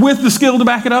 with the skill to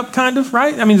back it up, kind of,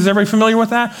 right? I mean, is everybody familiar with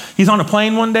that? He's on a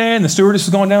plane one day and the stewardess is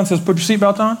going down and says, put your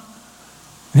seatbelt on.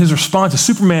 And his response is,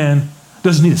 Superman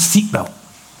doesn't need a seatbelt.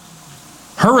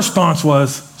 Her response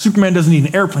was, Superman doesn't need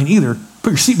an airplane either.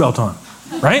 Put your seatbelt on,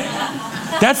 right?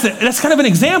 That's kind of an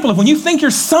example of when you think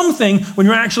you're something when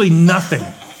you're actually nothing.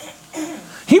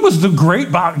 He was the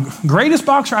greatest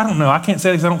boxer. I don't know. I can't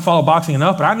say this because I don't follow boxing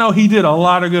enough, but I know he did a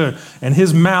lot of good. And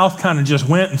his mouth kind of just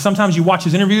went. And sometimes you watch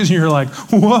his interviews and you're like,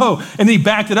 whoa. And then he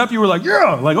backed it up. You were like,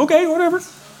 yeah, like, okay, whatever.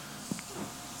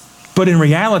 But in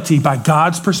reality, by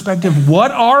God's perspective,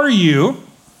 what are you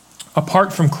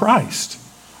apart from Christ?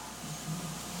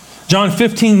 John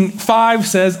 15:5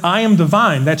 says, I am the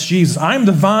vine. That's Jesus. I am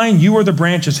the vine, you are the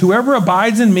branches. Whoever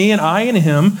abides in me and I in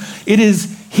him, it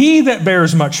is he that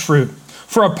bears much fruit.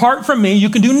 For apart from me, you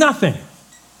can do nothing.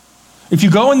 If you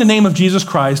go in the name of Jesus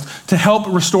Christ to help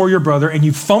restore your brother and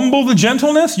you fumble the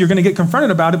gentleness, you're going to get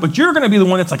confronted about it, but you're going to be the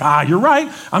one that's like, you're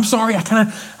right. I'm sorry.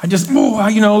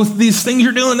 These things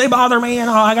you're doing, they bother me. And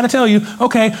I got to tell you,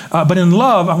 okay. But in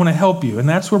love, I want to help you. And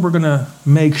that's where we're going to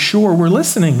make sure we're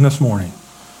listening this morning.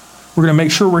 We're going to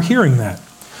make sure we're hearing that.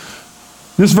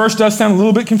 This verse does sound a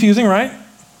little bit confusing, right?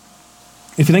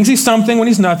 If he thinks he's something when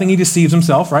he's nothing, he deceives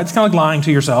himself, right? It's kind of like lying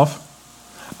to yourself.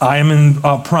 I am in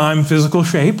prime physical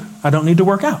shape. I don't need to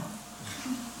work out.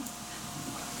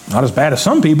 Not as bad as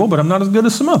some people, but I'm not as good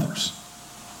as some others.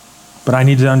 But I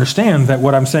need to understand that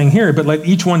what I'm saying here, but let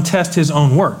each one test his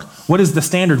own work. What is the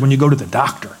standard when you go to the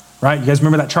doctor, right? You guys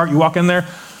remember that chart? You walk in there,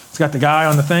 it's got the guy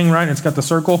on the thing, right? It's got the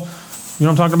circle. You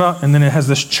know what I'm talking about? And then it has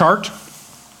this chart.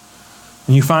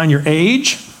 And you find your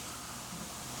age.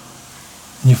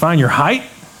 And you find your height.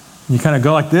 And you kind of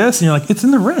go like this. And you're like, it's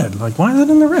in the red. Like, why is it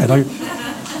in the red? Like,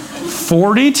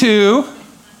 42.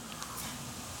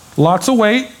 Lots of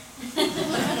weight.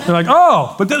 You're like,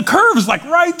 oh, but the curve is like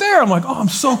right there. I'm like, oh, I'm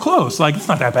so close. Like, it's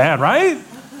not that bad, right?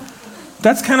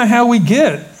 That's kind of how we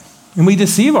get. And we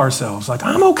deceive ourselves. Like,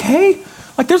 I'm okay.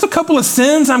 Like, there's a couple of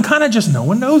sins I'm kind of just no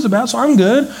one knows about, so I'm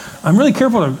good. I'm really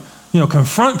careful to,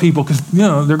 confront people because,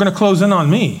 they're going to close in on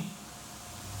me.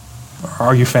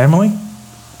 Are you family?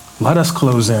 Let us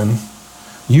close in.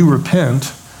 You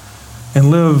repent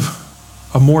and live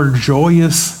a more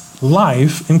joyous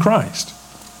life in Christ.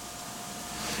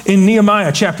 In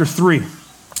Nehemiah chapter 3,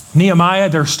 Nehemiah,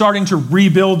 they're starting to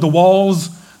rebuild the walls.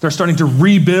 They're starting to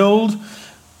rebuild.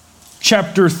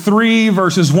 Chapter 3,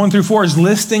 verses 1 through 4 is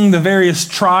listing the various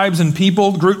tribes and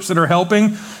people groups that are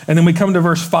helping. And then we come to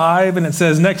verse 5, and it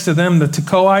says, next to them, the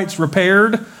Tekoites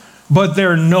repaired, but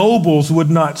their nobles would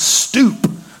not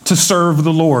stoop to serve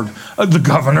the Lord. The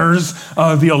governors,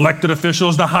 the elected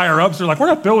officials, the higher-ups, they're like, we're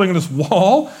not building this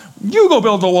wall. You go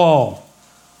build the wall.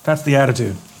 That's the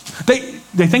attitude.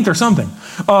 They think they're something.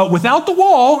 Without the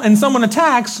wall and someone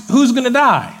attacks, who's going to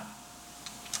die?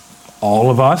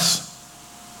 All of us.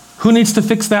 Who needs to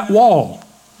fix that wall?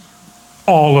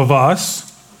 All of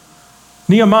us.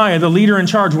 Nehemiah, the leader in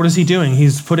charge, what is he doing?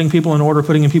 He's putting people in order,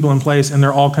 putting people in place, and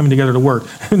they're all coming together to work.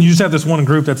 And you just have this one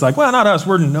group that's like, well, not us,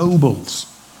 we're nobles.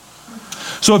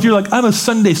 So if you're like, I'm a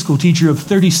Sunday school teacher of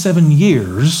 37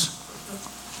 years,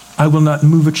 I will not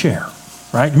move a chair,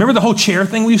 right? Remember the whole chair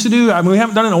thing we used to do? I mean, we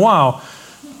haven't done it in a while.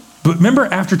 But remember,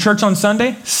 after church on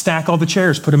Sunday, stack all the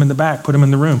chairs, put them in the back, put them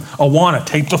in the room. Awana,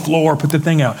 tape the floor, put the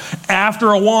thing out. After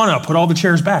Awana, put all the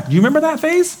chairs back. Do you remember that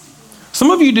phase?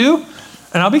 Some of you do.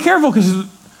 And I'll be careful because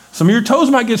some of your toes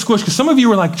might get squished because some of you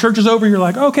were like, church is over. You're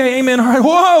like, okay, amen. All right,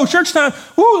 whoa, church time.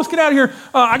 Woo, let's get out of here.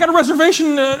 I got a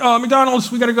reservation at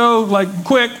McDonald's. We got to go like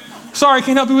quick. Sorry,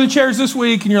 can't help you with the chairs this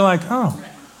week. And you're like, oh,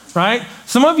 right?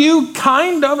 Some of you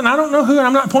kind of, and I don't know who, and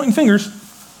I'm not pointing fingers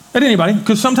at anybody,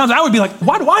 because sometimes I would be like,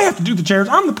 why do I have to do the chairs?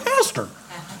 I'm the pastor,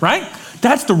 right?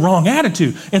 That's the wrong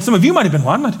attitude. And some of you might have been,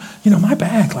 well, I'm not, my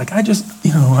back, like I just,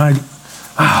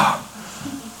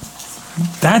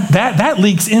 that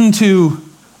leaks into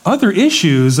other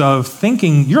issues of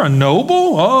thinking you're a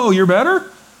noble, oh, you're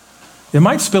better. It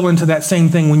might spill into that same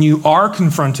thing when you are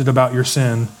confronted about your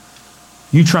sin.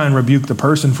 You try and rebuke the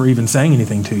person for even saying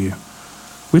anything to you.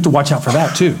 We have to watch out for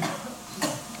that too.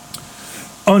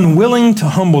 Unwilling to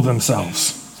humble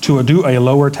themselves to do a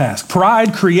lower task.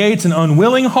 Pride creates an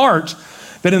unwilling heart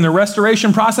that in the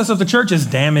restoration process of the church is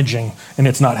damaging and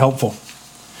it's not helpful.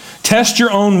 Test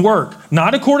your own work,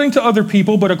 not according to other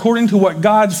people, but according to what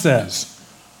God says.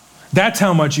 That's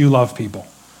how much you love people.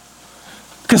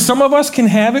 Because some of us can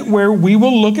have it where we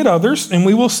will look at others and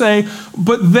we will say,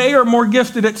 but they are more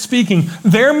gifted at speaking.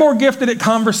 They're more gifted at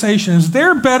conversations.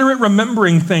 They're better at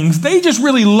remembering things. They just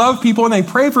really love people and they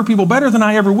pray for people better than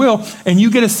I ever will. And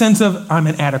you get a sense of, I'm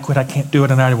inadequate, I can't do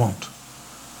it, and I won't.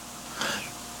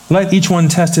 Let each one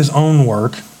test his own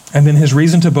work And then his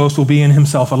reason to boast will be in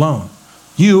himself alone.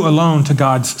 You alone to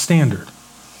God's standard.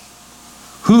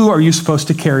 Who are you supposed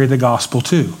to carry the gospel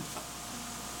to?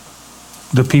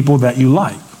 The people that you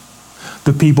like.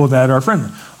 The people that are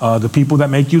friendly. The people that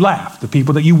make you laugh. The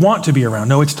people that you want to be around.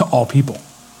 No, it's to all people.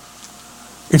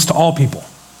 It's to all people.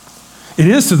 It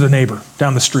is to the neighbor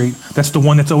down the street. That's the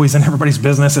one that's always in everybody's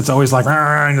business. It's always like,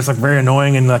 and it's like very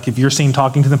annoying. And like if you're seen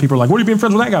talking to them, people are like, what are you being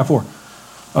friends with that guy for?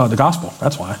 The gospel,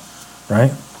 that's why,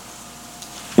 right?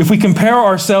 If we compare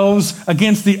ourselves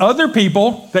against the other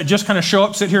people that just kind of show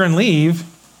up, sit here and leave,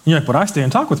 you're like, but I stay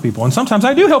and talk with people. And sometimes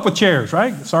I do help with chairs,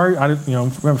 right? Sorry, we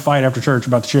have a fight after church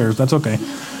about the chairs. That's okay.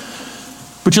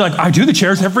 But you're like, I do the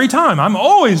chairs every time. I'm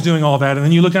always doing all that. And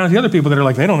then you look down at the other people that are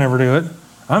like, they don't ever do it.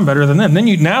 I'm better than them.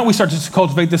 Now we start to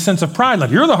cultivate this sense of pride.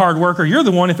 Like, you're the hard worker. You're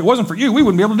the one. If it wasn't for you, we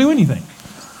wouldn't be able to do anything.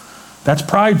 That's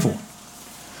prideful.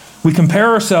 We compare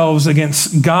ourselves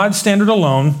against God's standard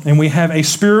alone, and we have a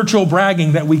spiritual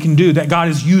bragging that we can do, that God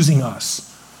is using us.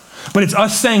 But it's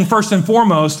us saying, first and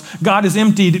foremost, God has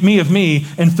emptied me of me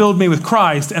and filled me with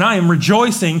Christ, and I am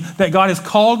rejoicing that God has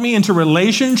called me into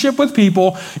relationship with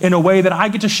people in a way that I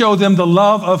get to show them the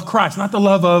love of Christ, not the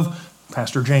love of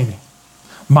Pastor Jamie.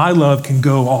 My love can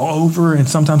go all over, and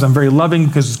sometimes I'm very loving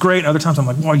because it's great. Other times I'm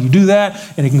like, why do you do that?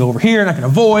 And it can go over here, and I can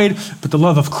avoid. But the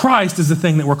love of Christ is the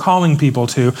thing that we're calling people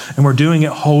to, and we're doing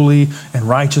it holy and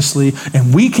righteously.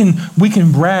 And we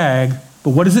can brag,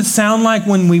 but what does it sound like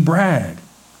when we brag?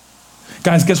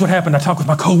 Guys, guess what happened? I talked with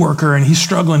my coworker, and he's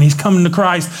struggling. He's coming to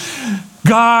Christ.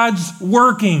 God's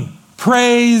working.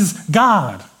 Praise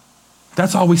God.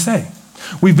 That's all we say.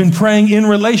 We've been praying in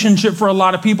relationship for a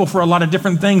lot of people for a lot of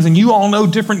different things, and you all know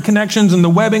different connections and the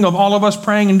webbing of all of us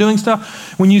praying and doing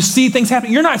stuff. When you see things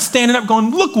happen, you're not standing up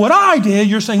going, look what I did.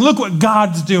 You're saying, look what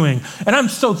God's doing. And I'm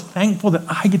so thankful that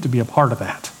I get to be a part of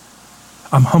that.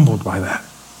 I'm humbled by that.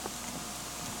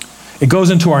 It goes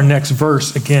into our next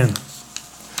verse again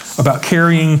about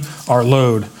carrying our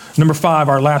load. Number 5,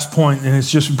 our last point, and it's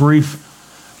just brief.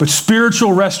 But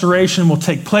spiritual restoration will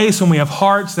take place when we have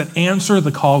hearts that answer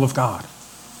the call of God.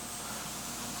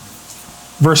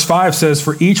 Verse 5 says,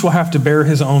 for each will have to bear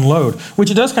his own load, which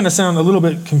it does kind of sound a little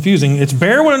bit confusing. It's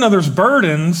bear one another's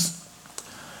burdens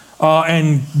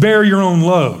and bear your own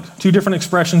load. 2 different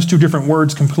expressions, 2 different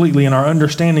words completely, and our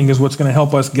understanding is what's going to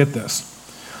help us get this.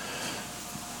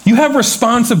 You have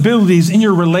responsibilities in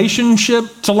your relationship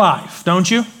to life, don't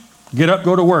you? Get up,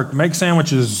 go to work, make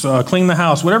sandwiches, clean the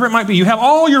house, whatever it might be. You have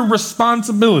all your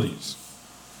responsibilities.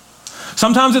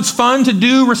 Sometimes it's fun to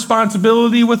do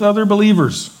responsibility with other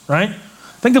believers, right?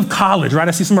 Think of college, right?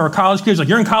 I see some of our college kids, like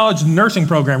you're in college nursing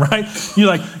program, right? You're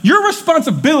like, your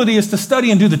responsibility is to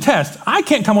study and do the test. I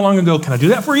can't come along and go, can I do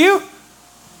that for you?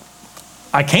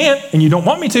 I can't, and you don't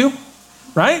want me to,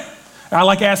 right? I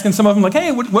like asking some of them, like,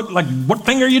 hey, what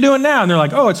thing are you doing now? And they're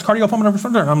like, oh, it's cardiopulmonary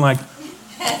frontal. And I'm like,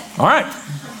 all right,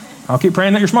 I'll keep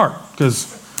praying that you're smart, because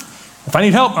if I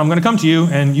need help, I'm going to come to you,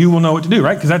 and you will know what to do,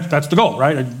 right? Because that's the goal,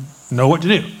 right? I know what to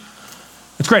do.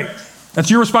 It's great. That's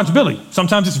your responsibility.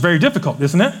 Sometimes it's very difficult,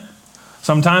 isn't it?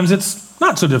 Sometimes it's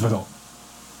not so difficult.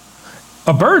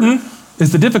 A burden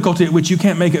is the difficulty at which you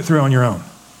can't make it through on your own.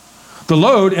 The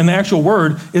load in the actual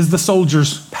word is the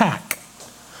soldier's pack.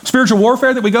 Spiritual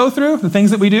warfare that we go through, the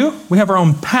things that we do, we have our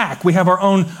own pack. We have our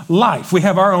own life. We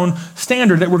have our own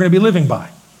standard that we're going to be living by.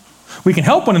 We can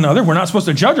help one another. We're not supposed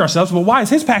to judge ourselves. Well, why is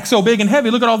his pack so big and heavy?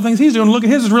 Look at all the things he's doing. Look at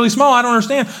his is really small. I don't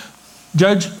understand.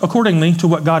 Judge accordingly to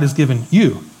what God has given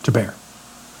you to bear.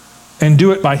 And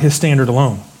do it by his standard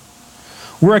alone.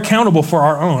 We're accountable for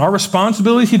our own. Our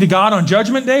responsibility to God on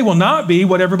Judgment Day will not be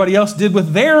what everybody else did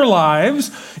with their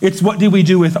lives. It's what did we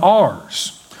do with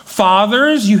ours.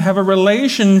 Fathers, you have a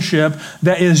relationship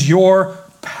that is your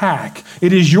pack.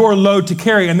 It is your load to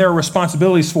carry, and there are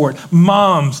responsibilities for it.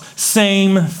 Moms,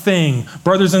 same thing.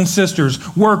 Brothers and sisters,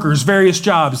 workers, various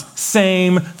jobs,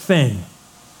 same thing.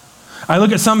 I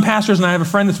look at some pastors, and I have a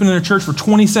friend that's been in a church for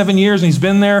 27 years, and he's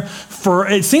been there for,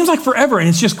 it seems like forever, and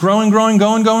it's just growing,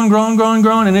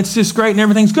 and it's just great, and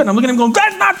everything's good. And I'm looking at him going,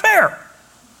 that's not fair.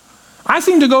 I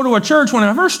seem to go to a church when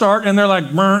I first start, and they're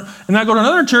like, burnt, and I go to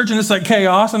another church, and it's like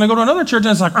chaos, and I go to another church,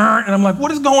 and it's like, and I'm like,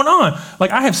 what is going on?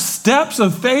 Like, I have steps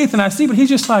of faith, and I see, but he's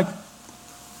just like,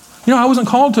 I wasn't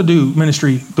called to do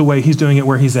ministry the way he's doing it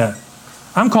where he's at.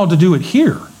 I'm called to do it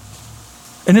here.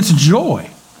 And it's joy.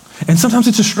 And sometimes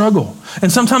it's a struggle.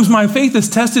 And sometimes my faith is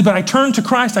tested, but I turn to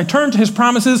Christ. I turn to his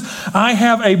promises. I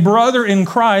have a brother in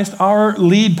Christ, our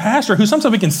lead pastor, who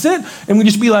sometimes we can sit and we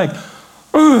just be like,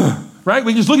 ugh, right?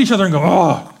 We just look at each other and go,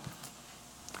 oh.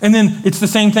 And then it's the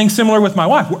same thing similar with my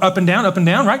wife. We're up and down,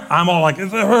 right? I'm all like,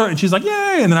 and she's like,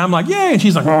 yay. And then I'm like, yay. And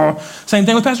she's like, oh. Same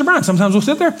thing with Pastor Brian. Sometimes we'll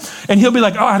sit there and he'll be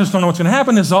like, oh, I just don't know what's going to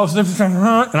happen. This is all,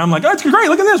 and I'm like, oh, it's great.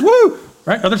 Look at this. Woo.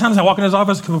 Right? Other times I walk in his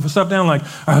office, put stuff down like,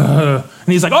 and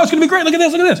he's like, oh, it's going to be great. Look at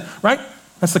this. Right?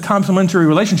 That's the complementary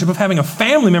relationship of having a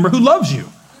family member who loves you.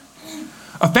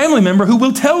 A family member who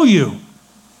will tell you,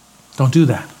 don't do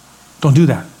that. Don't do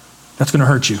that. That's going to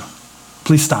hurt you.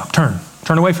 Please stop. Turn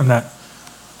away from that.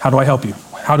 How do I help you?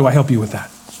 How do I help you with that?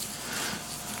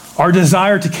 Our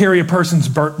desire to carry a person's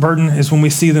burden is when we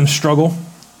see them struggle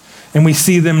and we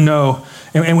see them know,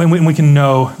 and when we can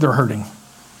know they're hurting.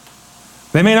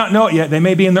 They may not know it yet. They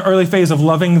may be in the early phase of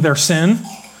loving their sin,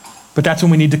 but that's when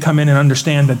we need to come in and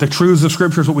understand that the truths of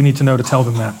Scripture is what we need to know to tell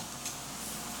them that.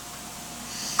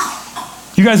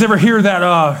 You guys ever hear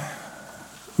that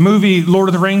movie, Lord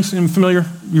of the Rings? Familiar?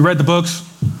 You read the books?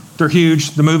 They're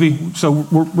huge, the movie. So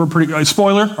we're pretty,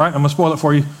 spoiler, all right? I'm going to spoil it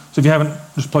for you. So if you haven't,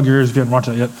 just plug your ears if you haven't watched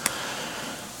that yet.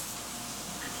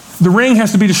 The ring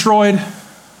has to be destroyed.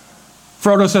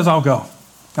 Frodo says, I'll go.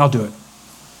 I'll do it.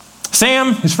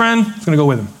 Sam, his friend, is going to go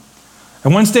with him.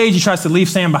 At one stage, he tries to leave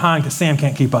Sam behind because Sam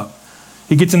can't keep up.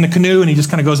 He gets in the canoe and he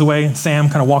just kind of goes away, and Sam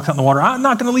kind of walks out in the water. I'm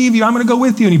not going to leave you. I'm going to go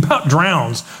with you. And he about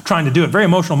drowns trying to do it. Very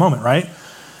emotional moment, right?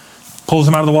 Pulls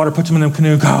him out of the water, puts him in the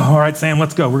canoe. All right, Sam,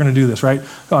 let's go. We're going to do this, right?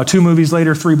 2 movies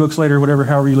later, 3 books later, whatever,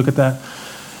 however you look at that.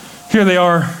 Here they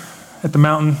are at the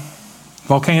mountain,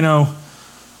 volcano.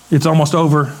 It's almost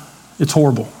over. It's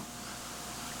horrible.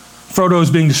 Frodo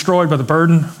is being destroyed by the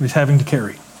burden he's having to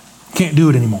carry. Can't do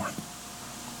it anymore.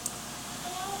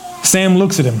 Sam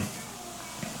looks at him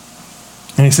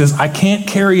and he says, I can't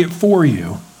carry it for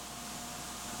you,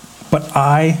 but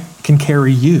I can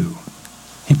carry you.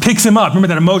 He picks him up. Remember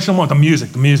that emotional moment?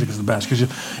 The music is the best because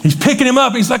he's picking him up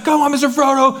and he's like, come on, Mr.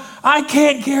 Frodo, I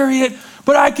can't carry it,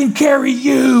 but I can carry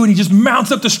you. And he just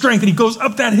mounts up the strength and he goes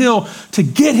up that hill to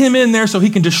get him in there so he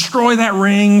can destroy that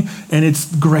ring, and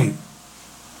it's great.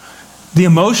 The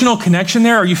emotional connection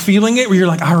there, are you feeling it? Where you're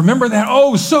like, I remember that.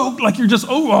 Oh, so like you're just,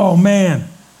 oh man.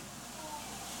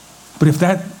 But if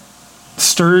that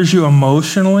stirs you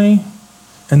emotionally,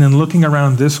 and then looking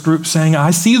around this group saying,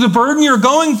 I see the burden you're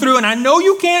going through and I know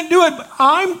you can't do it, but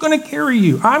I'm going to carry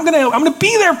you. I'm going to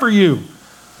be there for you.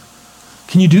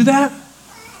 Can you do that?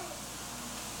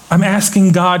 I'm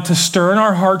asking God to stir in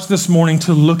our hearts this morning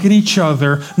to look at each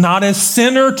other, not as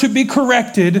sinner to be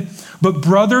corrected, but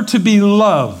brother to be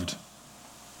loved.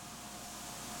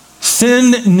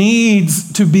 Sin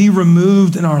needs to be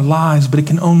removed in our lives, but it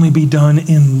can only be done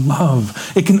in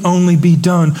love. It can only be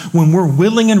done when we're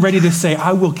willing and ready to say,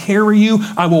 I will carry you,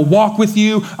 I will walk with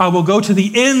you, I will go to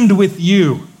the end with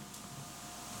you.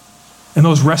 And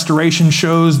those restoration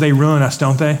shows, they ruin us,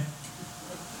 don't they?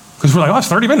 Because we're like, oh, it's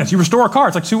 30 minutes. You restore a car,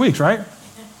 it's like 2 weeks, right?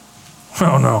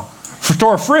 Oh, no.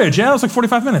 Restore a fridge, yeah, it's like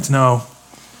 45 minutes. No.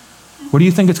 What do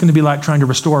you think it's going to be like trying to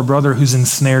restore a brother who's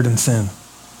ensnared in sin?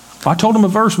 I told him a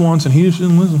verse once and he just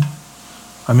didn't listen.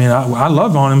 I mean, I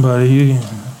love on him, but you're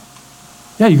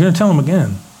going to tell him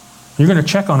again. You're going to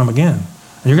check on him again.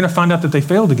 And you're going to find out that they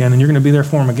failed again, and you're going to be there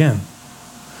for him again.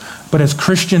 But as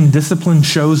Christian discipline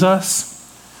shows us,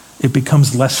 it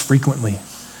becomes less frequently,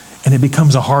 and it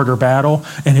becomes a harder battle,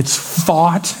 and it's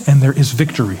fought, and there is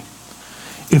victory.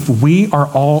 If we are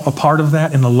all a part of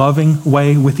that in a loving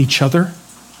way with each other,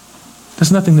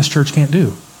 there's nothing this church can't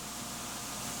do.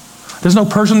 There's no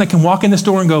person that can walk in this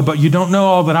door and go, but you don't know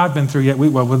all that I've been through yet.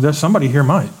 Well, there's somebody here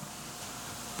might.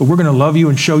 But we're going to love you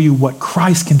and show you what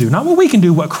Christ can do. Not what we can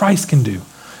do, what Christ can do.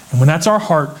 And when that's our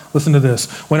heart, listen to this.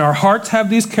 When our hearts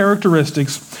have these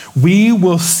characteristics, we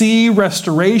will see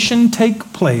restoration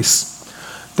take place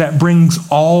that brings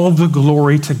all the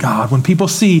glory to God. When people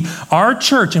see our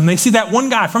church and they see that one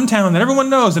guy from town that everyone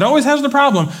knows that always has the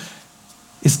problem,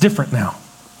 it's different now.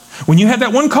 When you have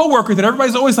that one coworker that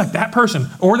everybody's always like that person,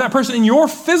 or that person in your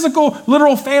physical,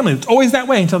 literal family, it's always that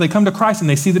way until they come to Christ and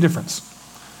they see the difference.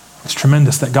 It's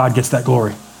tremendous that God gets that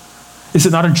glory. Is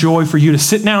it not a joy for you to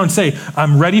sit now and say,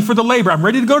 I'm ready for the labor. I'm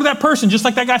ready to go to that person, just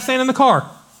like that guy standing in the car.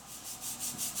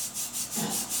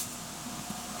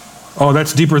 Oh,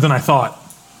 that's deeper than I thought.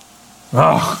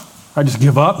 Oh, I just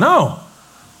give up? No.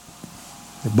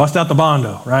 You bust out the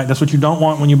Bondo, right? That's what you don't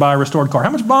want when you buy a restored car.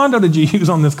 How much Bondo did you use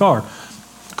on this car?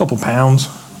 A couple pounds.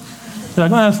 You're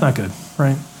like, well, that's not good,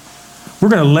 right? We're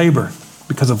going to labor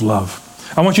because of love.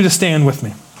 I want you to stand with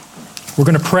me. We're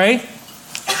going to pray.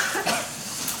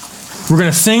 We're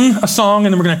going to sing a song,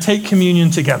 and then we're going to take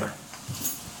communion together.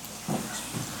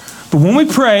 But when we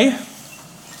pray,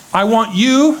 I want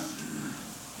you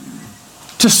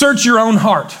to search your own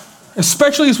heart.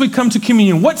 especially as we come to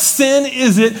communion. What sin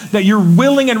is it that you're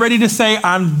willing and ready to say,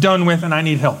 I'm done with and I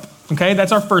need help? Okay,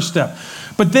 that's our first step.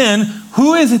 But then,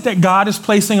 who is it that God is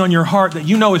placing on your heart that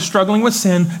you know is struggling with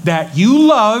sin that you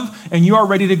love and you are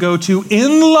ready to go to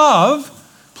in love?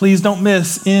 Please don't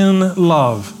miss, in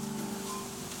love.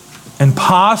 And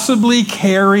possibly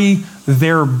carry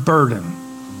their burden.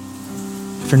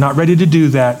 If you're not ready to do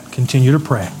that, continue to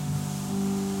pray.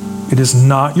 It is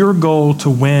not your goal to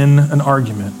win an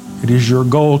argument. It is your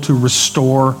goal to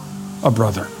restore a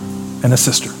brother and a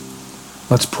sister.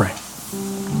 Let's pray.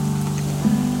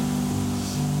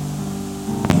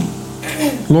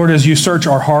 Lord, as you search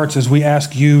our hearts, as we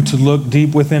ask you to look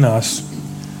deep within us,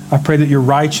 I pray that your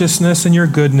righteousness and your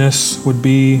goodness would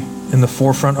be in the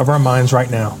forefront of our minds right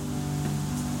now.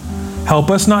 Help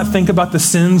us not think about the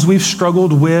sins we've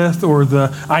struggled with or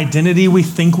the identity we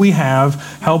think we have.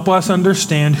 Help us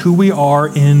understand who we are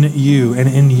in you and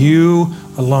in you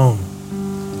alone.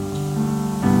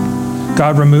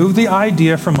 God, remove the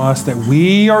idea from us that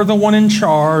we are the one in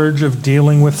charge of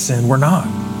dealing with sin. We're not.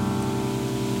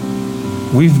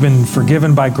 We've been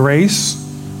forgiven by grace.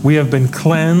 We have been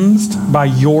cleansed by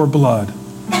your blood.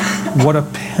 What a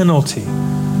penalty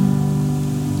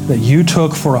that you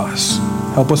took for us.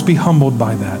 Help us be humbled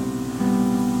by that.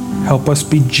 Help us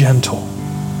be gentle.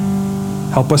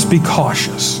 Help us be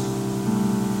cautious.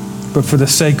 But for the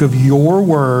sake of your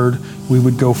word, we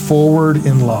would go forward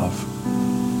in love.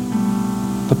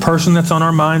 The person that's on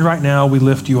our mind right now, we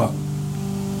lift you up.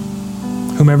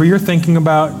 Whomever you're thinking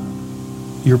about,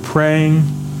 you're praying,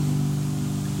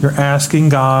 you're asking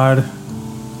God,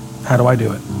 how do I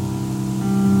do it?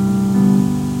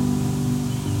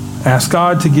 Ask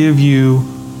God to give you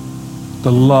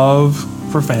the love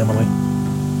for family.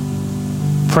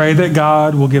 Pray that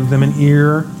God will give them an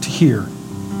ear to hear.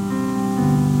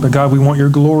 But God, we want your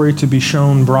glory to be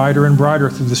shown brighter and brighter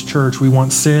through this church. We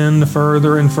want sin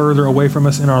further and further away from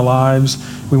us in our lives.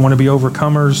 We want to be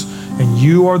overcomers, and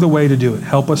you are the way to do it.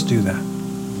 Help us do that.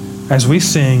 As we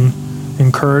sing,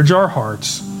 encourage our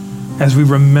hearts. As we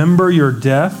remember your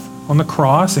death on the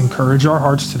cross, encourage our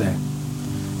hearts today.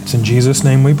 It's in Jesus'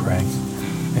 name we pray.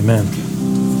 Amen.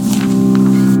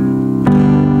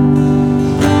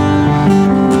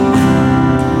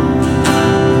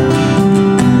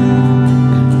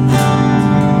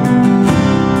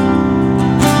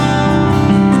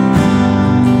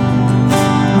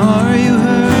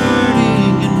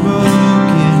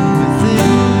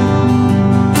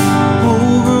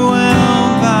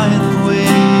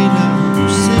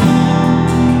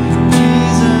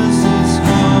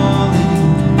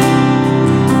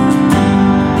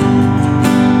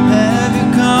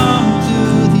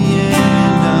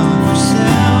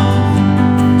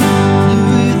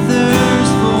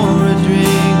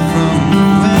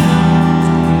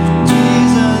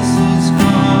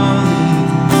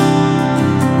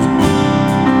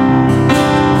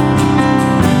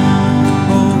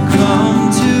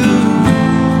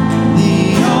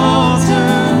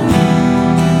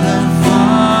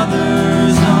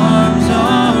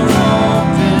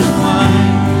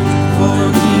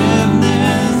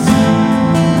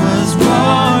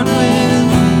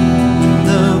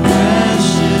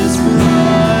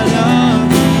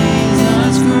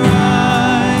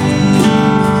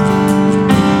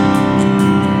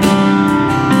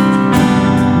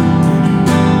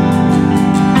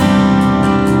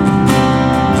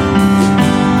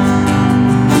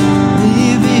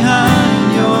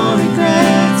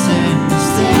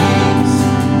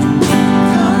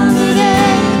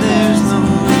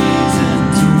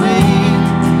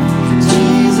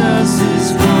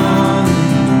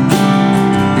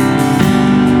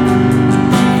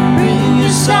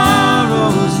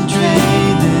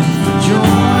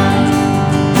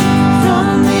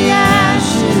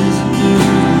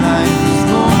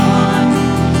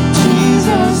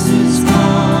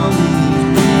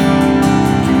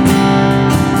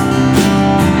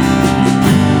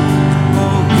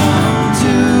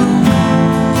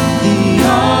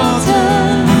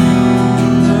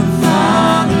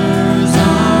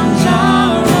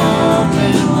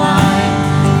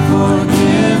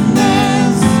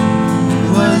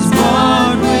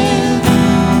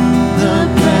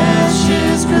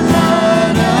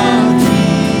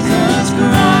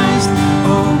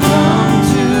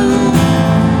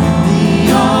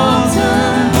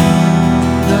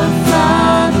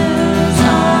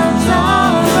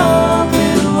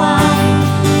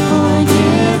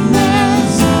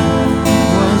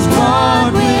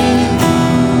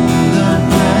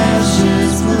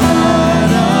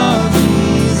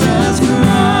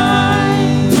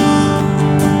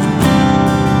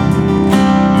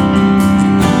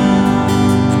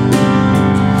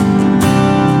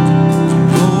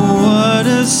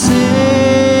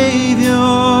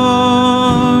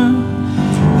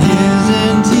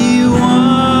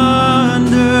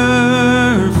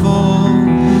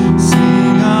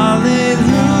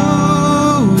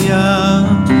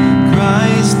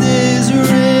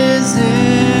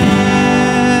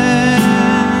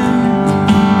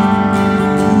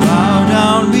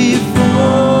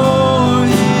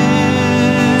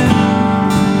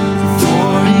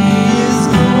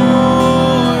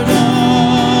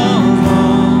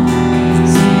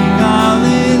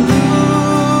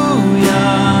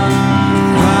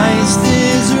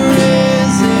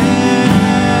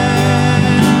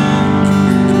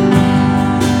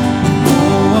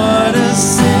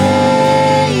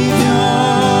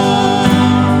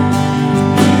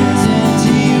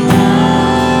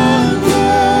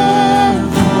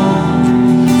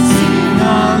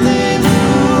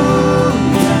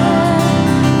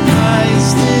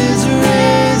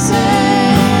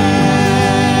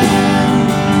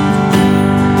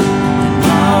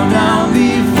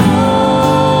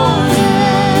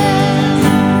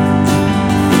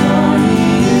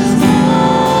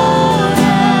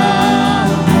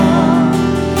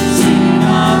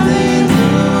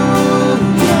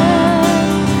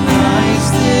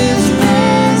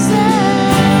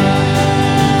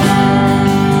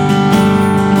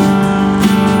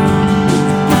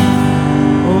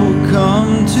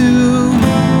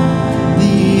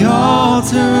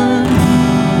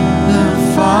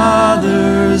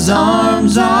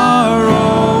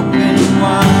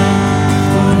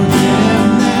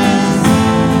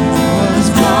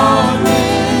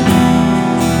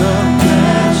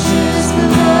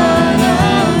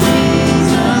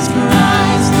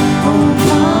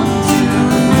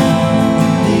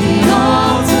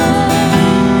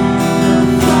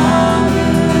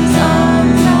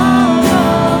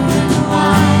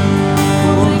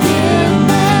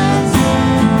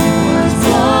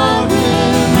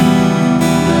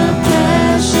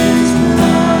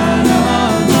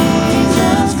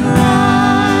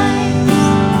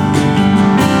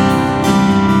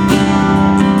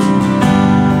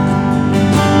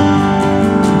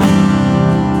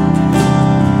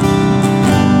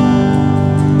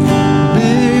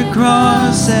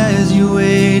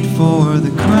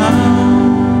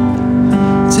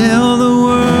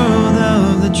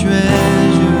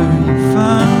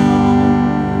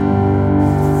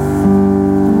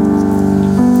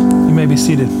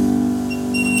 seated.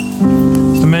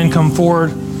 The men come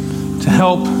forward to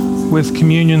help with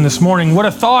communion this morning. What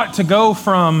a thought to go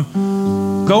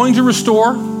from going to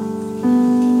restore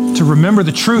to remember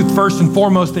the truth first and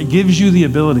foremost that gives you the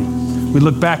ability. We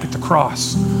look back at the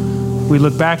cross. We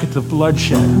look back at the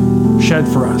bloodshed shed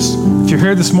for us. If you're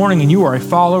here this morning and you are a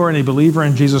follower and a believer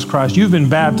in Jesus Christ, you've been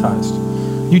baptized.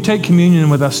 You take communion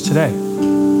with us today.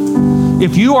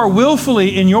 If you are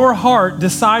willfully in your heart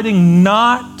deciding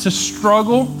not to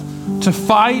struggle, to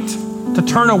fight, to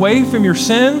turn away from your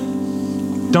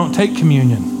sin, don't take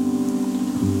communion.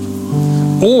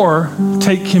 Or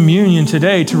take communion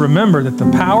today to remember that the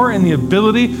power and the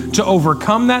ability to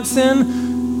overcome that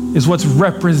sin is what's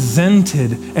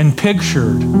represented and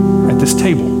pictured at this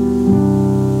table.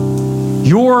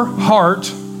 Your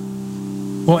heart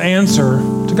will answer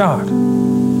to God.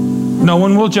 No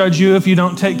one will judge you if you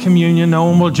don't take communion. No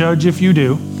one will judge if you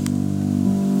do.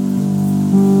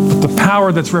 But the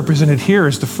power that's represented here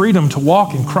is the freedom to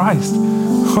walk in Christ.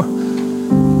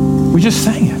 We just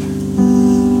sang it.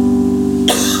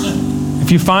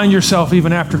 If you find yourself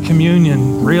even after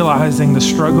communion realizing the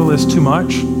struggle is too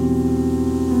much,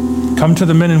 come to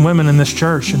the men and women in this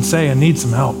church and say, I need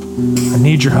some help. I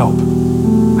need your help.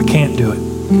 I can't do it.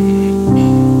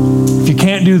 If you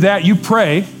can't do that, you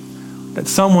pray that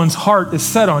someone's heart is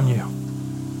set on you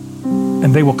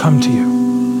and they will come to you.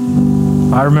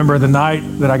 I remember the night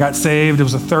that I got saved. It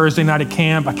was a Thursday night at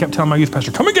camp. I kept telling my youth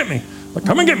pastor, come and get me. Like,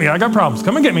 come and get me. I got problems.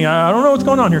 Come and get me. I don't know what's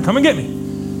going on here. Come and get me.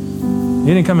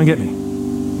 He didn't come and get me.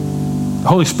 The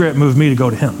Holy Spirit moved me to go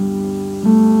to him.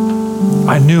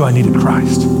 I knew I needed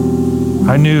Christ.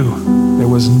 I knew there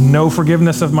was no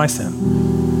forgiveness of my sin.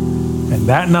 And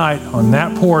that night on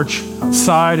that porch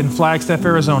outside in Flagstaff,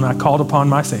 Arizona, I called upon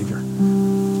my Savior.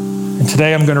 And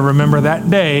today I'm going to remember that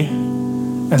day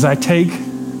as I take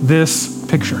this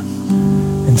picture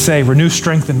and say, renew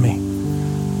strength in me.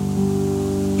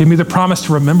 Give me the promise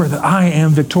to remember that I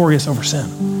am victorious over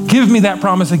sin. Give me that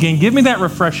promise again. Give me that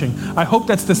refreshing. I hope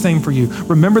that's the same for you.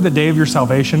 Remember the day of your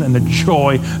salvation and the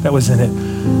joy that was in it.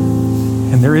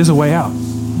 And there is a way out.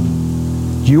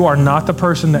 You are not the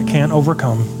person that can't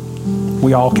overcome.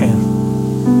 We all can,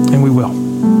 and we will.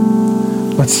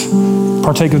 Let's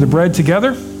partake of the bread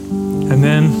together and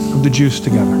then of the juice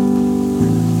together.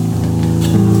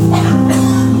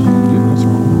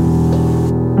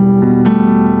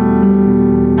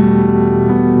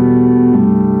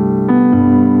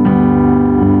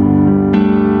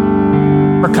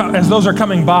 As those are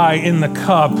coming by, in the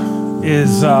cup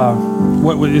is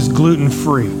what is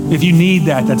gluten-free. If you need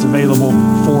that, that's available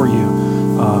for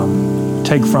you.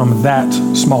 Take from that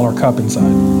smaller cup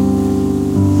inside.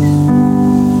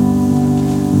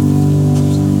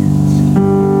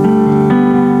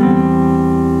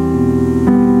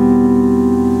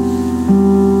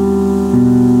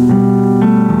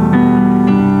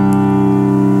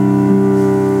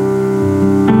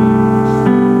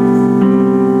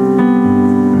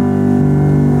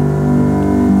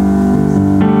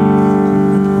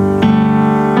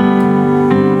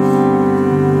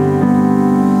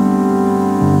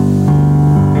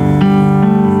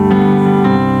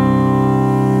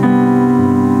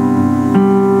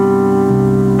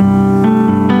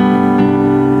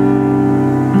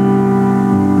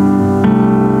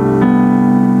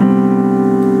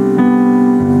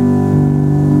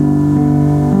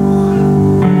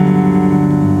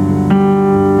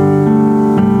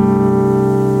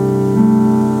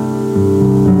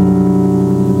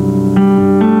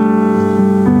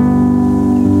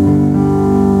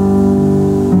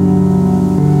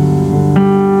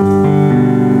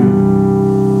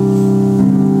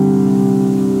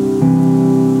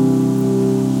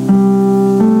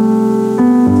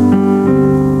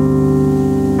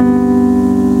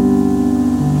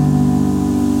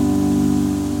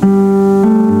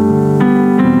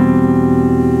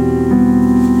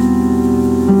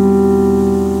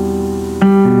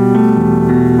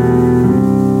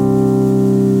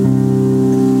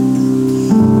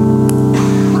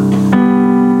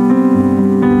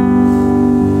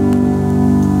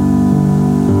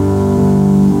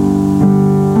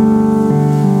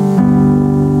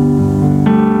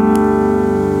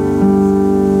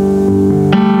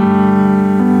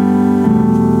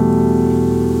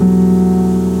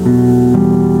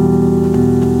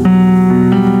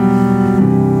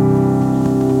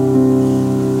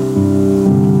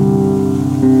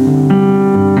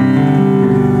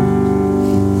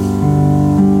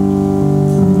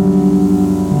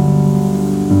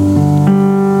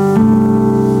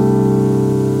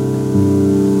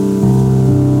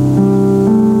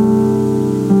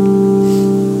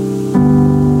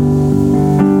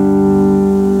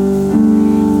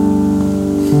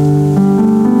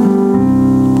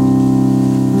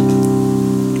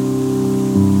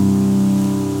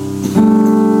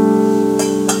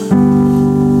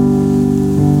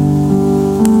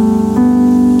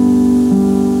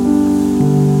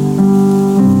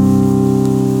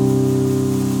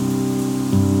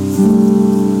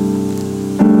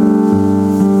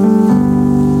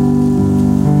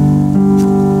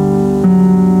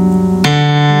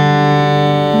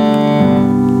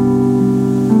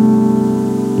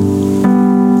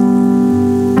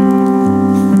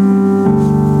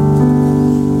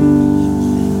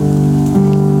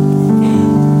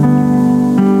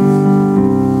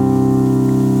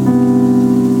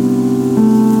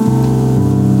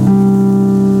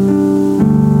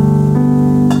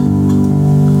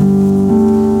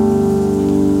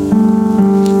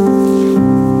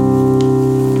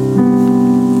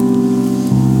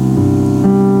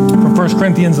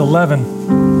 Corinthians 11,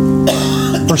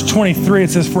 verse 23,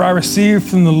 it says, "For I received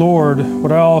from the Lord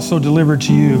what I also delivered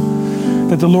to you,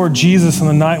 that the Lord Jesus on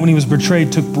the night when he was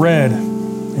betrayed took bread,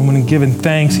 and when given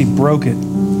thanks, he broke it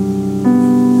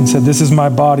and said, 'This is my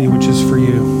body, which is for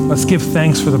you.'" Let's give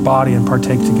thanks for the body and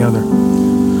partake together.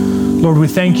 Lord, we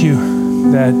thank you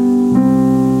that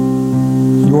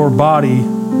your body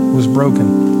was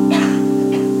broken,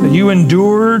 that you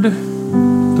endured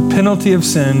the penalty of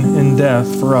sin and death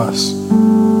for us.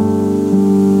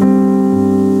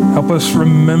 Help us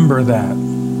remember that,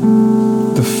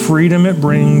 the freedom it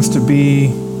brings to be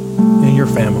in your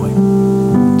family.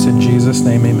 It's in Jesus'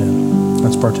 name, amen.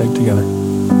 Let's partake together.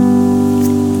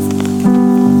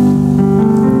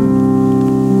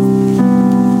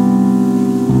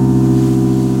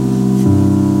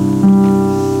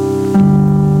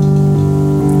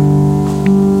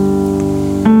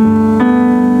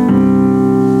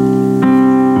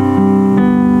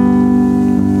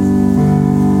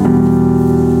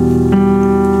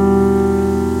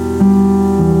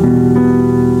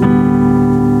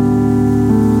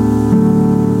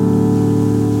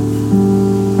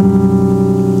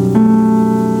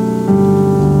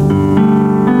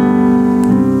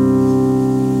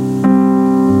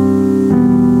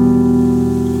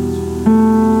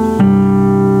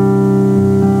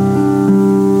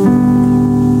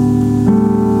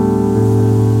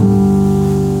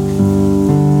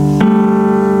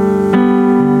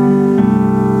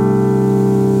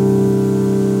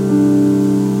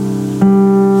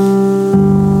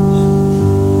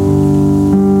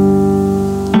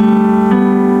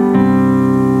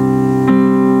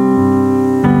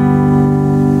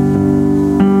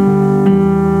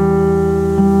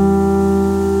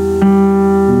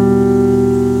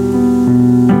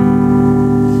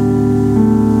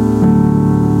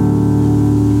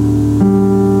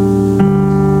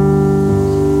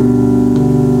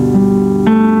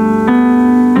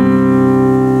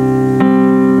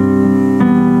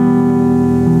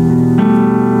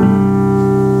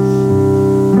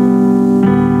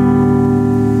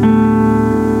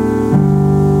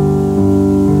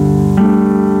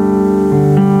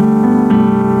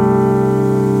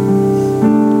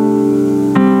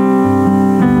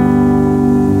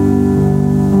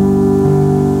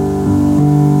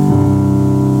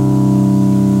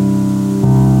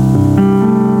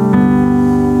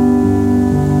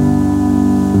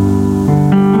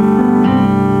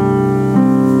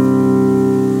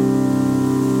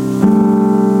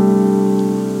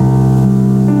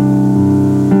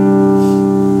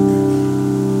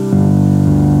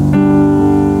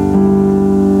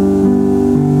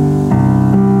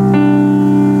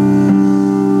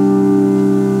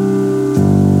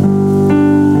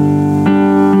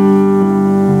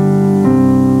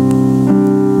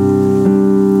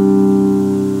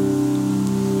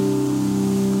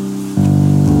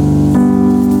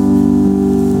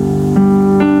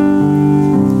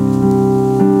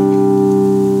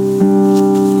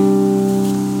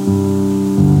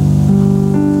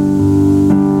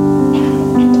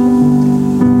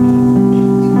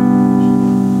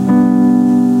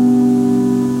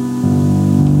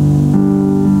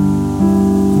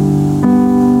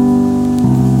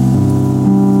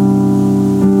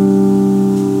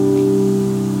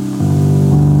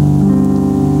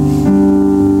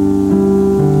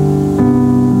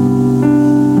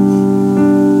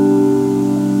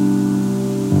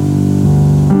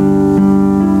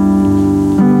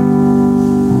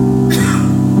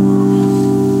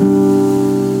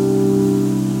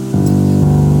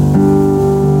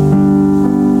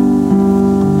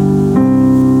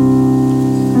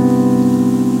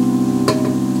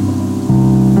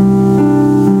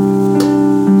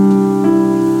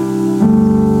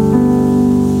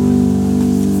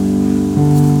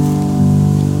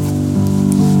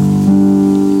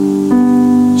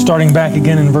 Starting back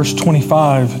again in verse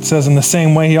 25, it says, "In the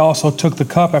same way he also took the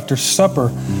cup after supper,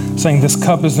 saying, 'This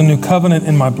cup is the new covenant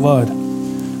in my blood.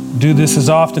 Do this as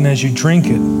often as you drink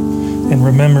it in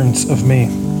remembrance of me.'"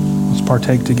 Let's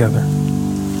partake together.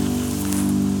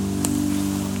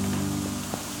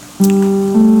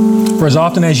 "For as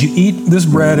often as you eat this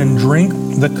bread and drink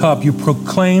the cup, you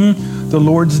proclaim the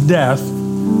Lord's death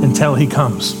until he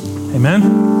comes."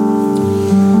 Amen.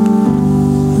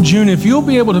 June, if you'll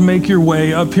be able to make your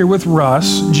way up here with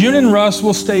Russ, June and Russ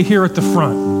will stay here at the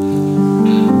front.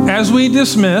 As we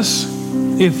dismiss,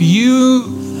 if you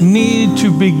need to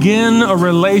begin a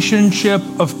relationship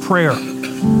of prayer,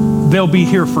 they'll be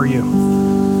here for you.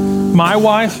 My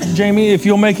wife, Jamie, if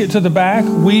you'll make it to the back,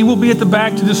 we will be at the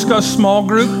back to discuss small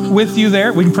group with you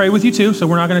there. We can pray with you too, so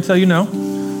we're not going to tell you no.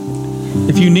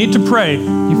 If you need to pray,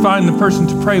 you find the person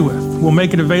to pray with. we'll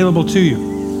make it available to you.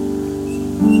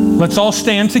 Let's all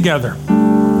stand together.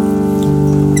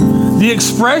 The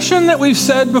expression that we've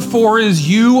said before is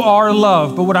you are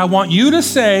loved. But what I want you to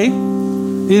say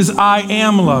is I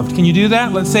am loved. Can you do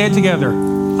that? Let's say it together.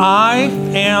 I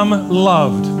am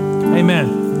loved.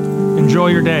 Amen. Enjoy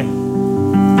your day.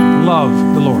 Love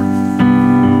the Lord.